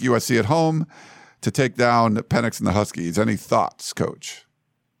to take USC at home to take down Penix and the Huskies. Any thoughts, Coach?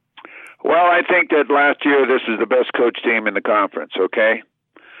 Well, I think that last year this was the best coach team in the conference, okay?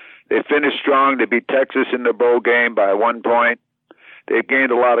 They finished strong. They beat Texas in the bowl game by 1 point. They've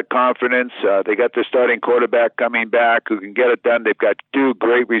gained a lot of confidence. They got their starting quarterback coming back who can get it done. They've got 2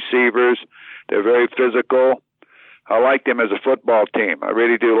 great receivers. They're very physical. I like them as a football team. I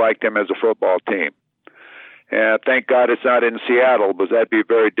really do like them as a football team. And thank God it's not in Seattle, because that'd be a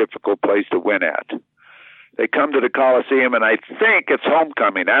very difficult place to win at. They come to the Coliseum, and I think it's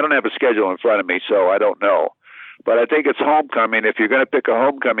homecoming. I don't have a schedule in front of me, so I don't know. But I think it's homecoming. If you're going to pick a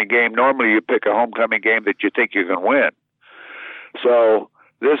homecoming game, normally you pick a homecoming game that you think you can win. So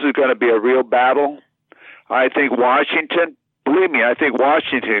this is going to be a real battle. I think Washington, believe me, I think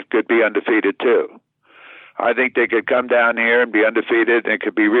Washington could be undefeated too. I think they could come down here and be undefeated, and it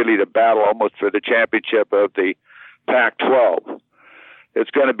could be really the battle almost for the championship of the Pac-12.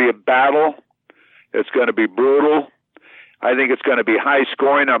 It's going to be a battle. It's going to be brutal. I think it's going to be high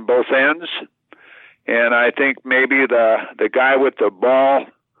scoring on both ends. And I think maybe the guy with the ball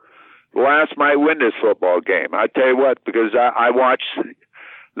last might win this football game. I tell you what, because I watched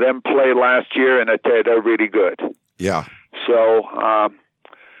them play last year, and I tell you, they're really good. Yeah. So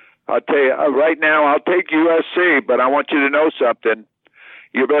I'll tell you, right now I'll take USC, but I want you to know something.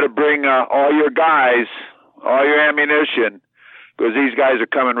 You better bring all your guys, all your ammunition, because these guys are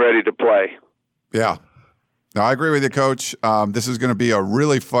coming ready to play. Yeah. No, I agree with you, Coach. This is going to be a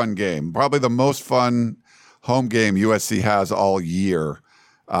really fun game. Probably the most fun home game USC has all year.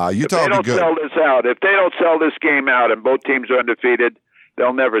 Utah will be good. Sell this out. If they don't sell this game out and both teams are undefeated,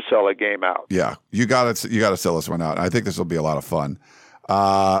 they'll never sell a game out. Yeah, you got to sell this one out. I think this will be a lot of fun.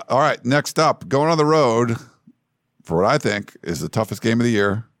 All right, next up, going on the road for what I think is the toughest game of the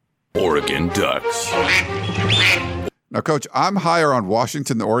year. Oregon Ducks. Now, Coach, I'm higher on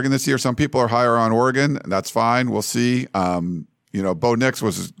Washington than Oregon this year. Some people are higher on Oregon, and that's fine. We'll see. Bo Nix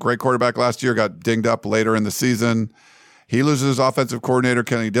was a great quarterback last year, got dinged up later in the season. He loses his offensive coordinator,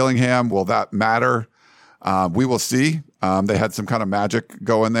 Kenny Dillingham. Will that matter? We will see. They had some kind of magic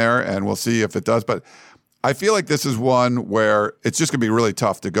going there, and we'll see if it does. But I feel like this is one where it's just going to be really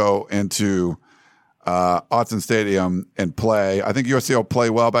tough to go into Autzen Stadium and play. I think USC will play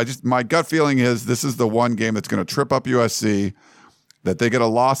well, but my gut feeling is this is the one game that's going to trip up USC, that they get a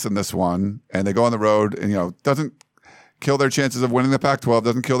loss in this one, and they go on the road, and doesn't kill their chances of winning the Pac-12,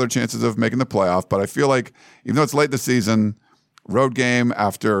 doesn't kill their chances of making the playoff. But I feel like even though it's late in the season, road game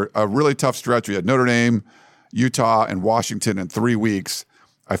after a really tough stretch, we had Notre Dame, Utah, and Washington in 3 weeks.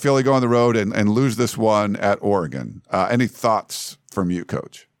 I feel they go on the road and lose this one at Oregon. Any thoughts from you,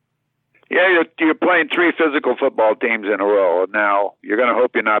 Coach? Yeah, you're playing 3 physical football teams in a row. Now, you're going to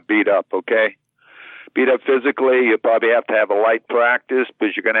hope you're not beat up, okay? beat up physically. You probably have to have a light practice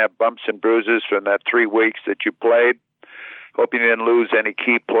because you're going to have bumps and bruises from that 3 weeks that you played. Hope you didn't lose any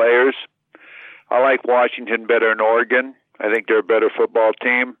key players. I like Washington better than Oregon. I think they're a better football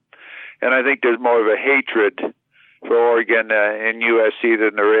team. And I think there's more of a hatred for Oregon and USC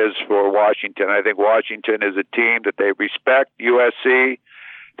than there is for Washington. I think Washington is a team that they respect. USC, I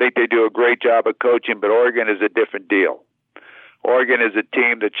think they do a great job of coaching, but Oregon is a different deal. Oregon is a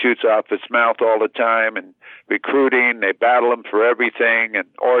team that shoots off its mouth all the time and recruiting. They battle them for everything, and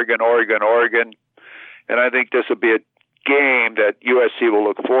Oregon. And I think this will be a game that USC will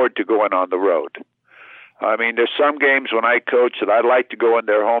look forward to going on the road. I mean, there's some games when I coach that I like to go in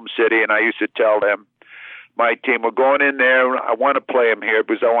their home city, and I used to tell them, my team, we're going in there, I want to play them here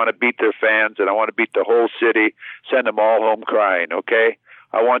because I want to beat their fans and I want to beat the whole city, send them all home crying, okay?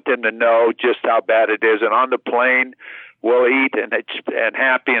 I want them to know just how bad it is. And on the plane, we'll eat and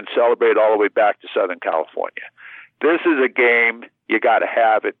happy and celebrate all the way back to Southern California. This is a game you got to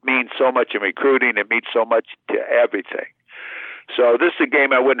have. It means so much in recruiting. It means so much to everything. So this is a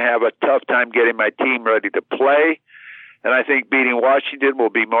game I wouldn't have a tough time getting my team ready to play. And I think beating Washington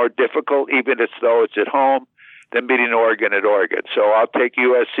will be more difficult, even though it's at home, than beating Oregon at Oregon. So I'll take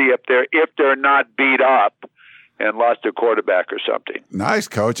USC up there if they're not beat up and lost their quarterback or something. Nice,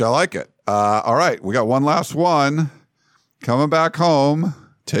 Coach. I like it. All right, we got one last one. Coming back home,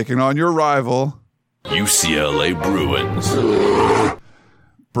 taking on your rival. UCLA Bruins.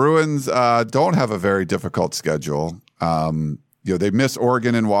 Bruins don't have a very difficult schedule. They miss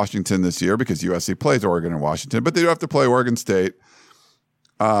Oregon and Washington this year because USC plays Oregon and Washington, but they do have to play Oregon State.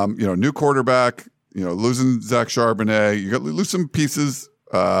 New quarterback, losing Zach Charbonnet. You got to lose some pieces,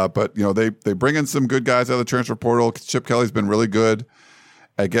 but they bring in some good guys out of the transfer portal. Chip Kelly's been really good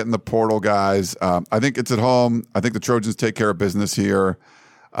at getting the portal guys. I think it's at home. I think the Trojans take care of business here.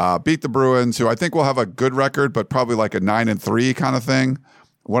 Beat the Bruins, who I think will have a good record, but probably like a 9-3 kind of thing.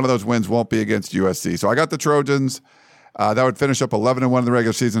 One of those wins won't be against USC. So I got the Trojans. That would finish up 11-1 in the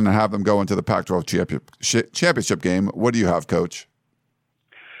regular season and have them go into the Pac-12 championship game. What do you have, Coach?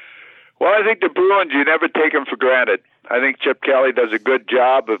 Well, I think the Bruins, you never take them for granted. I think Chip Kelly does a good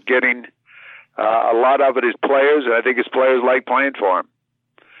job of getting a lot of it his players, and I think his players like playing for him.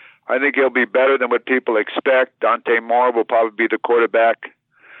 I think he'll be better than what people expect. Dante Moore will probably be the quarterback.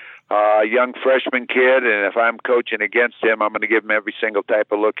 Young freshman kid, and if I'm coaching against him, I'm going to give him every single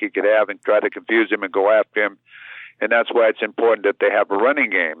type of look he could have and try to confuse him and go after him. And that's why it's important that they have a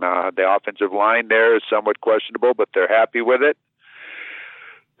running game. The offensive line there is somewhat questionable, but they're happy with it.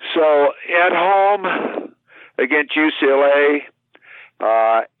 So at home against UCLA,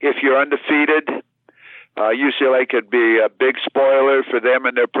 if you're undefeated, UCLA could be a big spoiler for them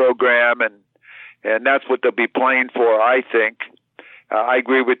and their program, and that's what they'll be playing for, I think. I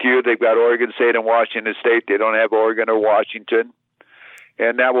agree with you. They've got Oregon State and Washington State. They don't have Oregon or Washington.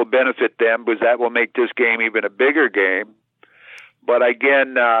 And that will benefit them because that will make this game even a bigger game. But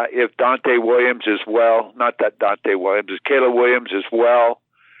again, if Dante Williams is well, not that Dante Williams, if Caleb Williams is well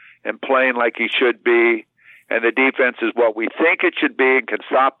and playing like he should be, and the defense is what we think it should be and can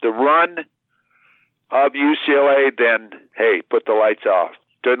stop the run of UCLA, then, hey, put the lights off.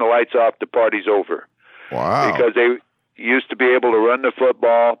 Turn the lights off, the party's over. Wow. Because they used to be able to run the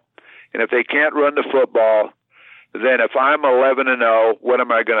football. And if they can't run the football, then if I'm 11-0, what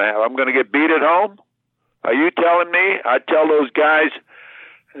am I going to have? I'm going to get beat at home? Are you telling me? I tell those guys,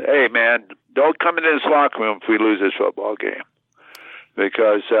 hey, man, don't come into this locker room if we lose this football game.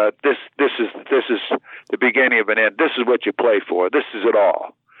 Because this is the beginning of an end. This is what you play for. This is it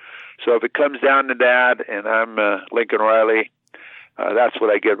all. So if it comes down to that, and I'm Lincoln Riley, that's what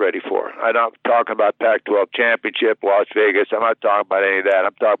I get ready for. I'm not talking about Pac-12 championship, Las Vegas. I'm not talking about any of that.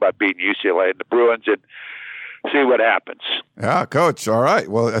 I'm talking about beating UCLA and the Bruins and see what happens. Yeah, Coach. All right.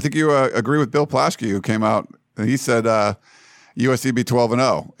 Well, I think you agree with Bill Plaschke, who came out and he said USC be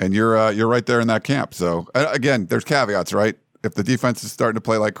 12-0, and you're right there in that camp. So again, there's caveats, right? If the defense is starting to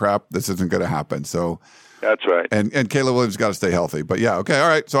play like crap, this isn't going to happen. So that's right. And Caleb Williams got to stay healthy. But yeah, okay, all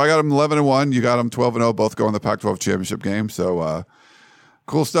right. So I got him 11-1. You got him 12-0. Both go in the Pac-12 championship game. So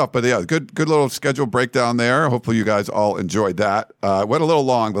cool stuff. But yeah, good little schedule breakdown there. Hopefully you guys all enjoyed that. Went a little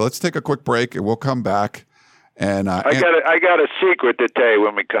long, but let's take a quick break and we'll come back. And I got a secret to tell you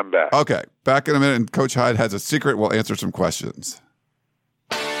when we come back. Okay, back in a minute. And Coach Hyde has a secret. We'll answer some questions.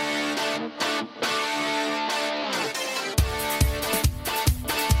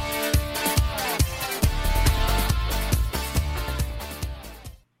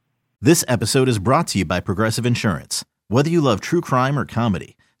 This episode is brought to you by Progressive Insurance. Whether you love true crime or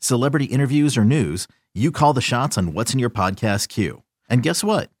comedy, celebrity interviews or news, you call the shots on what's in your podcast queue. And guess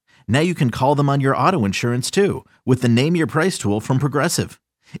what? Now you can call them on your auto insurance too with the Name Your Price tool from Progressive.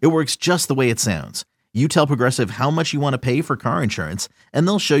 It works just the way it sounds. You tell Progressive how much you want to pay for car insurance, and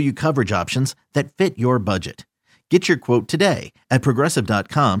they'll show you coverage options that fit your budget. Get your quote today at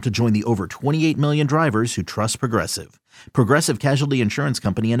Progressive.com to join the over 28 million drivers who trust Progressive. Progressive Casualty Insurance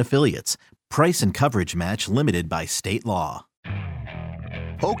Company and Affiliates. Price and coverage match limited by state law.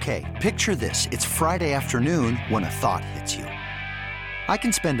 Okay, picture this. It's Friday afternoon when a thought hits you. I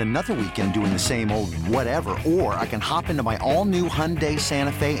can spend another weekend doing the same old whatever, or I can hop into my all-new Hyundai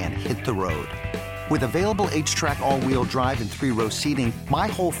Santa Fe and hit the road. With available H-Track all-wheel drive and 3-row seating, my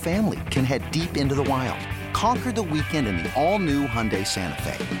whole family can head deep into the wild. Conquer the weekend in the all-new Hyundai Santa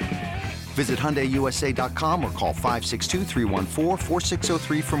Fe. Visit HyundaiUSA.com or call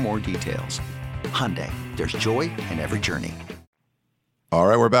 562-314-4603 for more details. Hyundai, there's joy in every journey. All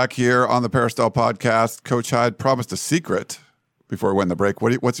right, we're back here on the Peristyle Podcast. Coach Hyde promised a secret before we went the break.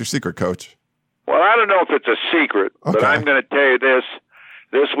 What's your secret, Coach? Well, I don't know if it's a secret, but I'm going to tell you this.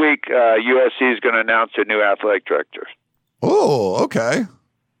 This week, USC is going to announce a new athletic director. Oh, okay.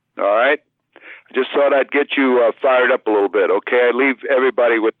 All right. I just thought I'd get you fired up a little bit, okay? I leave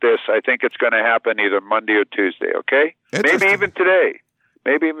everybody with this. I think it's going to happen either Monday or Tuesday, okay? Maybe even today.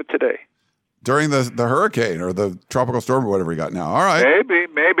 During the hurricane or the tropical storm or whatever we got now. All right.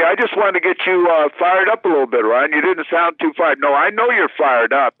 Maybe. I just wanted to get you fired up a little bit, Ryan. You didn't sound too fired. No, I know you're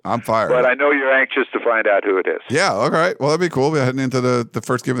fired up. I'm fired. But I know you're anxious to find out who it is. Yeah, all right. Well, that'd be cool. We're heading into the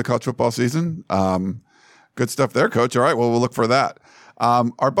first game of the college football season. Good stuff there, Coach. All right, well, we'll look for that.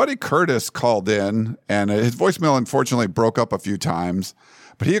 Our buddy Curtis called in, and his voicemail unfortunately broke up a few times,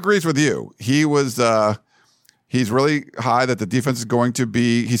 but he agrees with you. He's really high that the defense is going to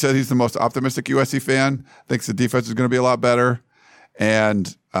be, he said he's the most optimistic USC fan, thinks the defense is going to be a lot better,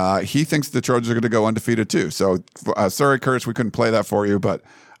 and he thinks the Trojans are going to go undefeated too. So, sorry, Curtis, we couldn't play that for you, but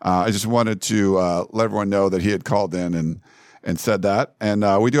I just wanted to let everyone know that he had called in and said that. And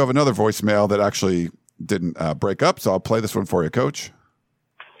we do have another voicemail that actually didn't break up, so I'll play this one for you, Coach.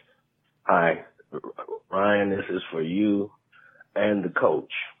 Hi, Ryan, this is for you and the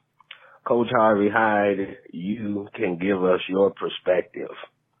coach. Coach Harvey Hyde, you can give us your perspective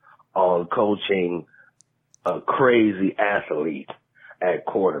on coaching a crazy athlete at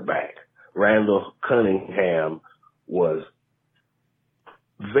quarterback. Randall Cunningham was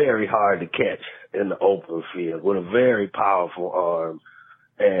very hard to catch in the open field with a very powerful arm,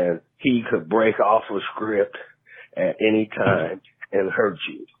 and he could break off a script at any time and hurt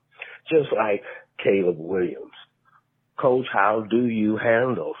you, just like Caleb Williams. Coach, how do you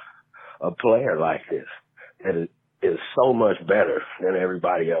handle a player like this that is so much better than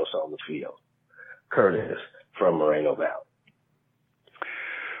everybody else on the field? Curtis from Moreno Valley.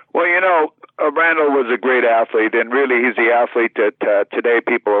 Well, Randall was a great athlete, and really he's the athlete that today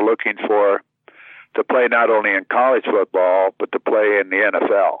people are looking for to play not only in college football, but to play in the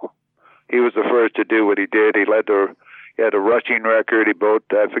NFL. He was the first to do what he did. He had a rushing record. He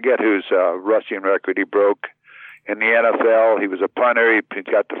broke, I forget whose rushing record he broke in the NFL. He was a punter. He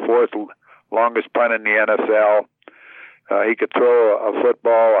got the fourth longest punt in the NFL. He could throw a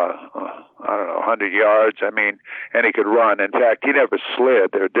football, 100 yards. And he could run. In fact, he never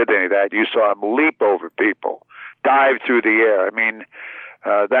slid or did any of that. You saw him leap over people, dive through the air.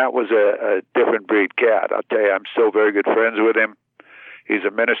 That was a different breed cat. I'll tell you, I'm still very good friends with him. He's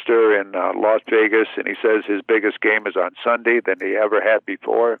a minister in Las Vegas, and he says his biggest game is on Sunday than he ever had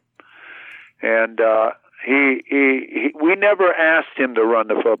before. And we never asked him to run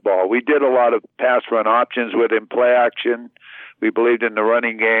the football. We did a lot of pass run options with him, play action. We believed in the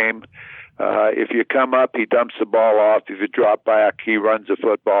running game. If you come up, he dumps the ball off. If you drop back, he runs the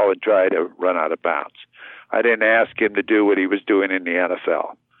football and try to run out of bounds. I didn't ask him to do what he was doing in the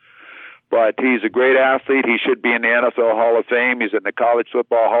NFL. But he's a great athlete. He should be in the NFL Hall of Fame. He's in the College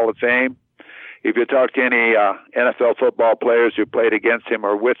Football Hall of Fame. If you talk to any NFL football players who played against him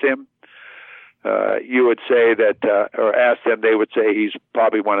or with him, you would say that, or ask them, they would say he's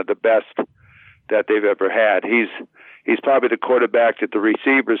probably one of the best that they've ever had. He's probably the quarterback that the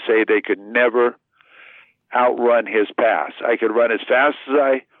receivers say they could never outrun his pass. I could run as fast as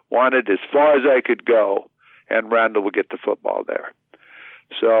I wanted, as far as I could go, and Randall would get the football there.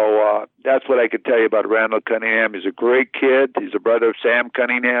 So that's what I could tell you about Randall Cunningham. He's a great kid. He's a brother of Sam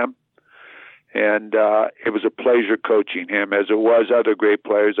Cunningham. And it was a pleasure coaching him, as it was other great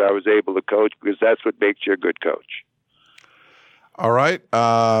players I was able to coach, because that's what makes you a good coach. All right.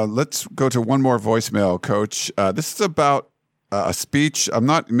 Let's go to one more voicemail, Coach. This is about a speech.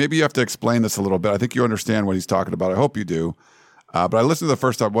 Maybe you have to explain this a little bit. I think you understand what he's talking about. I hope you do. But I listened to the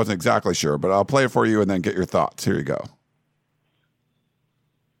first time, wasn't exactly sure, but I'll play it for you and then get your thoughts. Here you go.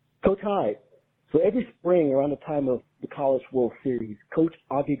 Coach Hyde. So every spring around the time of the College World Series, Coach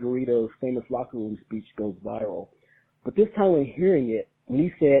Augie Garrido's famous locker room speech goes viral. But this time when hearing it, when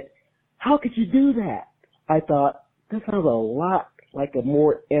he said, "How could you do that?" I thought, that sounds a lot like a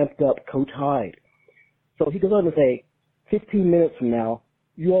more amped up Coach Hyde. So he goes on to say, 15 minutes from now,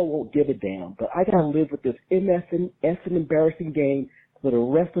 you all won't give a damn, but I gotta live with this effing embarrassing game for the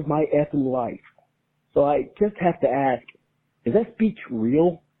rest of my effing life. So I just have to ask, is that speech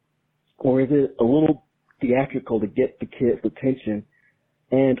real? Or is it a little theatrical to get the kids' attention?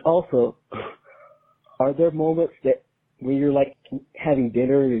 And also, are there moments that when you're like having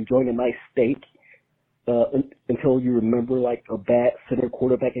dinner and enjoying a nice steak, until you remember like a bad center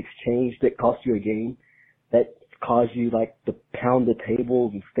quarterback exchange that cost you a game, that caused you like to pound the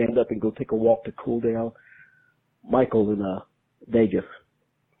tables and stand up and go take a walk to cool down? Michael in Vegas.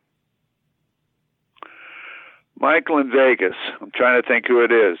 Michael in Vegas. I'm trying to think who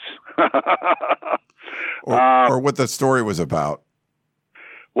it is. or what the story was about.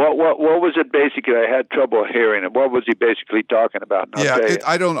 What was it basically? I had trouble hearing it. What was he basically talking about?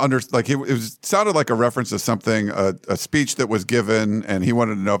 I don't understand. Like it sounded like a reference to something, a speech that was given, and he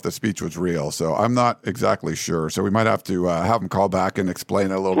wanted to know if the speech was real. So I'm not exactly sure. So we might have to have him call back and explain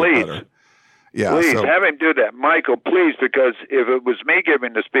it a little bit better. Yeah, please have him do that, Michael. Please, because if it was me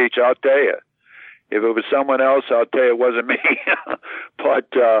giving the speech, I'll tell you. If it was someone else, I'll tell you it wasn't me. But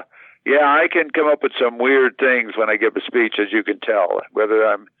yeah, I can come up with some weird things when I give a speech, as you can tell, whether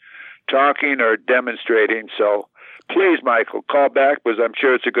I'm talking or demonstrating. So please, Michael, call back because I'm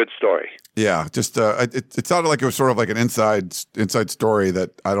sure it's a good story. Yeah, just it sounded like it was sort of like an inside story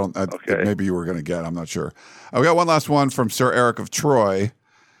that that maybe you were going to get. I'm not sure. We got one last one from Sir Eric of Troy.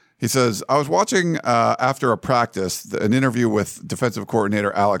 He says, I was watching after a practice an interview with defensive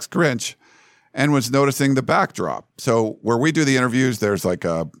coordinator Alex Grinch and was noticing the backdrop. So where we do the interviews, there's like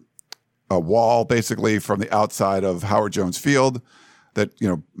a wall basically from the outside of Howard Jones Field that,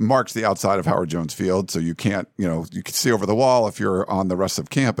 marks the outside of Howard Jones Field. So you can't, you can see over the wall if you're on the rest of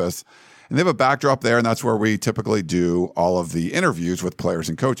campus. And they have a backdrop there, and that's where we typically do all of the interviews with players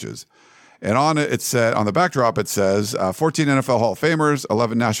and coaches. And on the backdrop, it says 14 NFL Hall of Famers,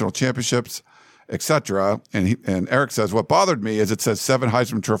 11 national championships, etc. And Eric says, what bothered me is it says 7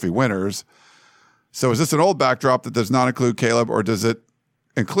 Heisman Trophy winners. So is this an old backdrop that does not include Caleb, or does it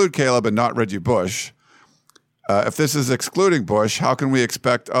include Caleb and not Reggie Bush? If this is excluding Bush, how can we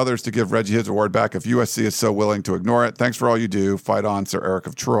expect others to give Reggie his award back if USC is so willing to ignore it? Thanks for all you do. Fight on, Sir Eric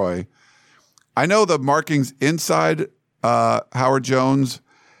of Troy. I know the markings inside Howard Jones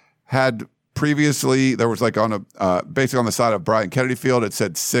had previously, there was like basically on the side of Bryant Kennedy Field, it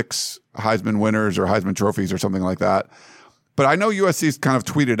said 6 Heisman winners or Heisman trophies or something like that. But I know USC's kind of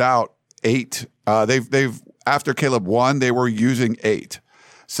tweeted out 8. They've after Caleb won, they were using 8.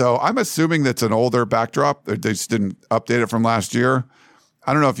 So I'm assuming that's an older backdrop. They just didn't update it from last year.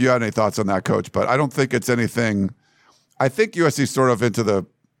 I don't know if you had any thoughts on that, Coach, but I don't think it's anything. I think USC's sort of into the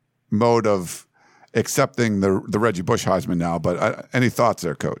mode of accepting the Reggie Bush Heisman now, but any thoughts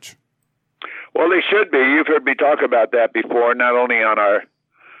there, Coach? Well, they should be. You've heard me talk about that before, not only on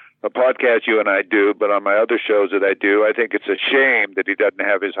a podcast you and I do, but on my other shows that I do. I think it's a shame that he doesn't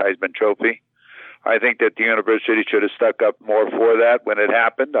have his Heisman Trophy. I think that the university should have stuck up more for that when it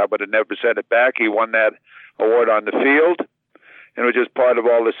happened. I would have never sent it back. He won that award on the field, and it was just part of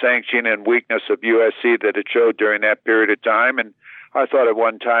all the sanctioning and weakness of USC that it showed during that period of time. And I thought at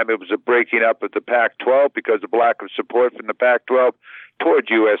one time it was a breaking up of the Pac-12 because of lack of support from the Pac-12 towards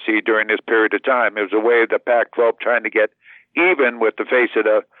USC during this period of time. It was a way of the Pac-12 trying to get even with the face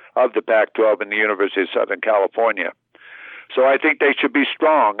of the Pac-12 and the University of Southern California. So I think they should be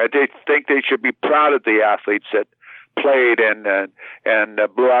strong. I think they should be proud of the athletes that played and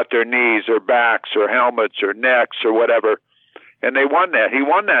blew out their knees or backs or helmets or necks or whatever. And they won that. He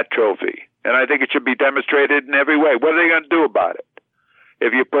won that trophy. And I think it should be demonstrated in every way. What are they going to do about it?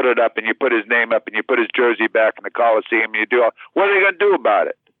 If you put it up and you put his name up and you put his jersey back in the Coliseum, what are they going to do about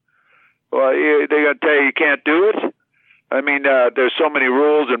it? Well, they're going to tell you can't do it? I mean, there's so many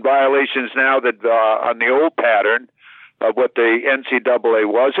rules and violations now that on the old pattern of what the NCAA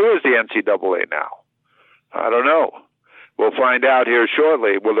was. Who is the NCAA now? I don't know. We'll find out here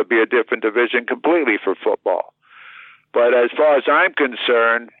shortly. Will it be a different division completely for football? But as far as I'm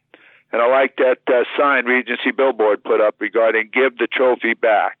concerned, and I like that sign Regency Billboard put up regarding give the trophy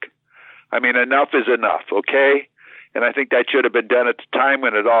back. I mean, enough is enough, okay? And I think that should have been done at the time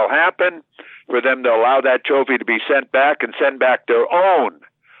when it all happened, for them to allow that trophy to be sent back and send back their own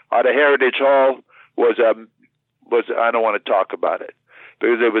out of Heritage Hall was I don't want to talk about it.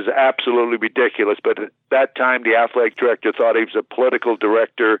 because it was absolutely ridiculous. But at that time, the athletic director thought he was a political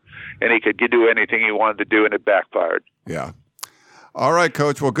director and he could do anything he wanted to do, and it backfired. Yeah. All right,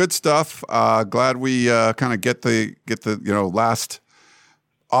 Coach. Well, good stuff. Glad we kind of get the last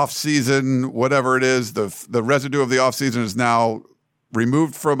off season, whatever it is. The residue of the off season is now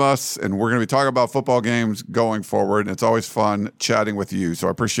removed from us, and we're going to be talking about football games going forward. And it's always fun chatting with you. So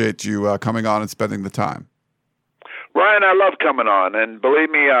I appreciate you coming on and spending the time. Ryan, I love coming on, and believe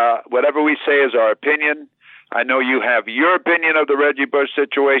me, whatever we say is our opinion. I know you have your opinion of the Reggie Bush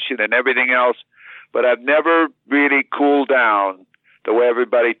situation and everything else, but I've never really cooled down the way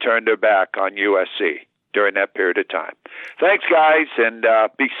everybody turned their back on USC during that period of time. Thanks, guys, and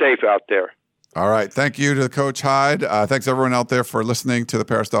be safe out there. All right. Thank you to Coach Hyde. Thanks, everyone out there, for listening to the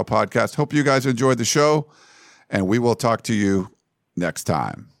Peristyle Podcast. Hope you guys enjoyed the show, and we will talk to you next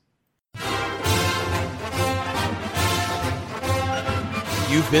time.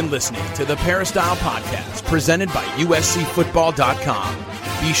 You've been listening to the Peristyle Podcast, presented by USCFootball.com.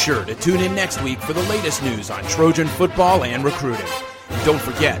 Be sure to tune in next week for the latest news on Trojan football and recruiting. And don't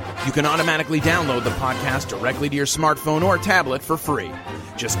forget, you can automatically download the podcast directly to your smartphone or tablet for free.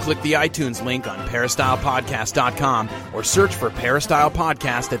 Just click the iTunes link on PeristylePodcast.com or search for Peristyle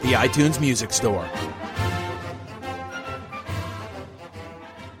Podcast at the iTunes Music Store.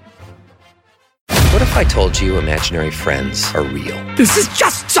 What if I told you imaginary friends are real? This is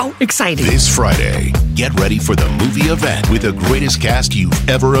just so exciting. This Friday, get ready for the movie event with the greatest cast you've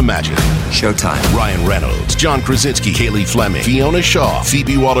ever imagined. Showtime. Ryan Reynolds, John Krasinski, Kaylee Fleming, Fiona Shaw,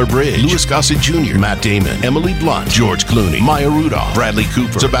 Phoebe Waller-Bridge, Louis Gossett Jr., Matt Damon, Emily Blunt, George Clooney, Maya Rudolph, Bradley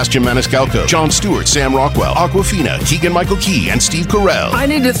Cooper, Sebastian Maniscalco, Jon Stewart, Sam Rockwell, Awkwafina, Keegan-Michael Key, and Steve Carell. I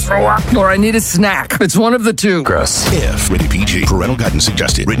need to throw up or I need a snack. It's one of the two. Gross. If. Rated PG. Parental guidance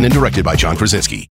suggested. Written and directed by John Krasinski.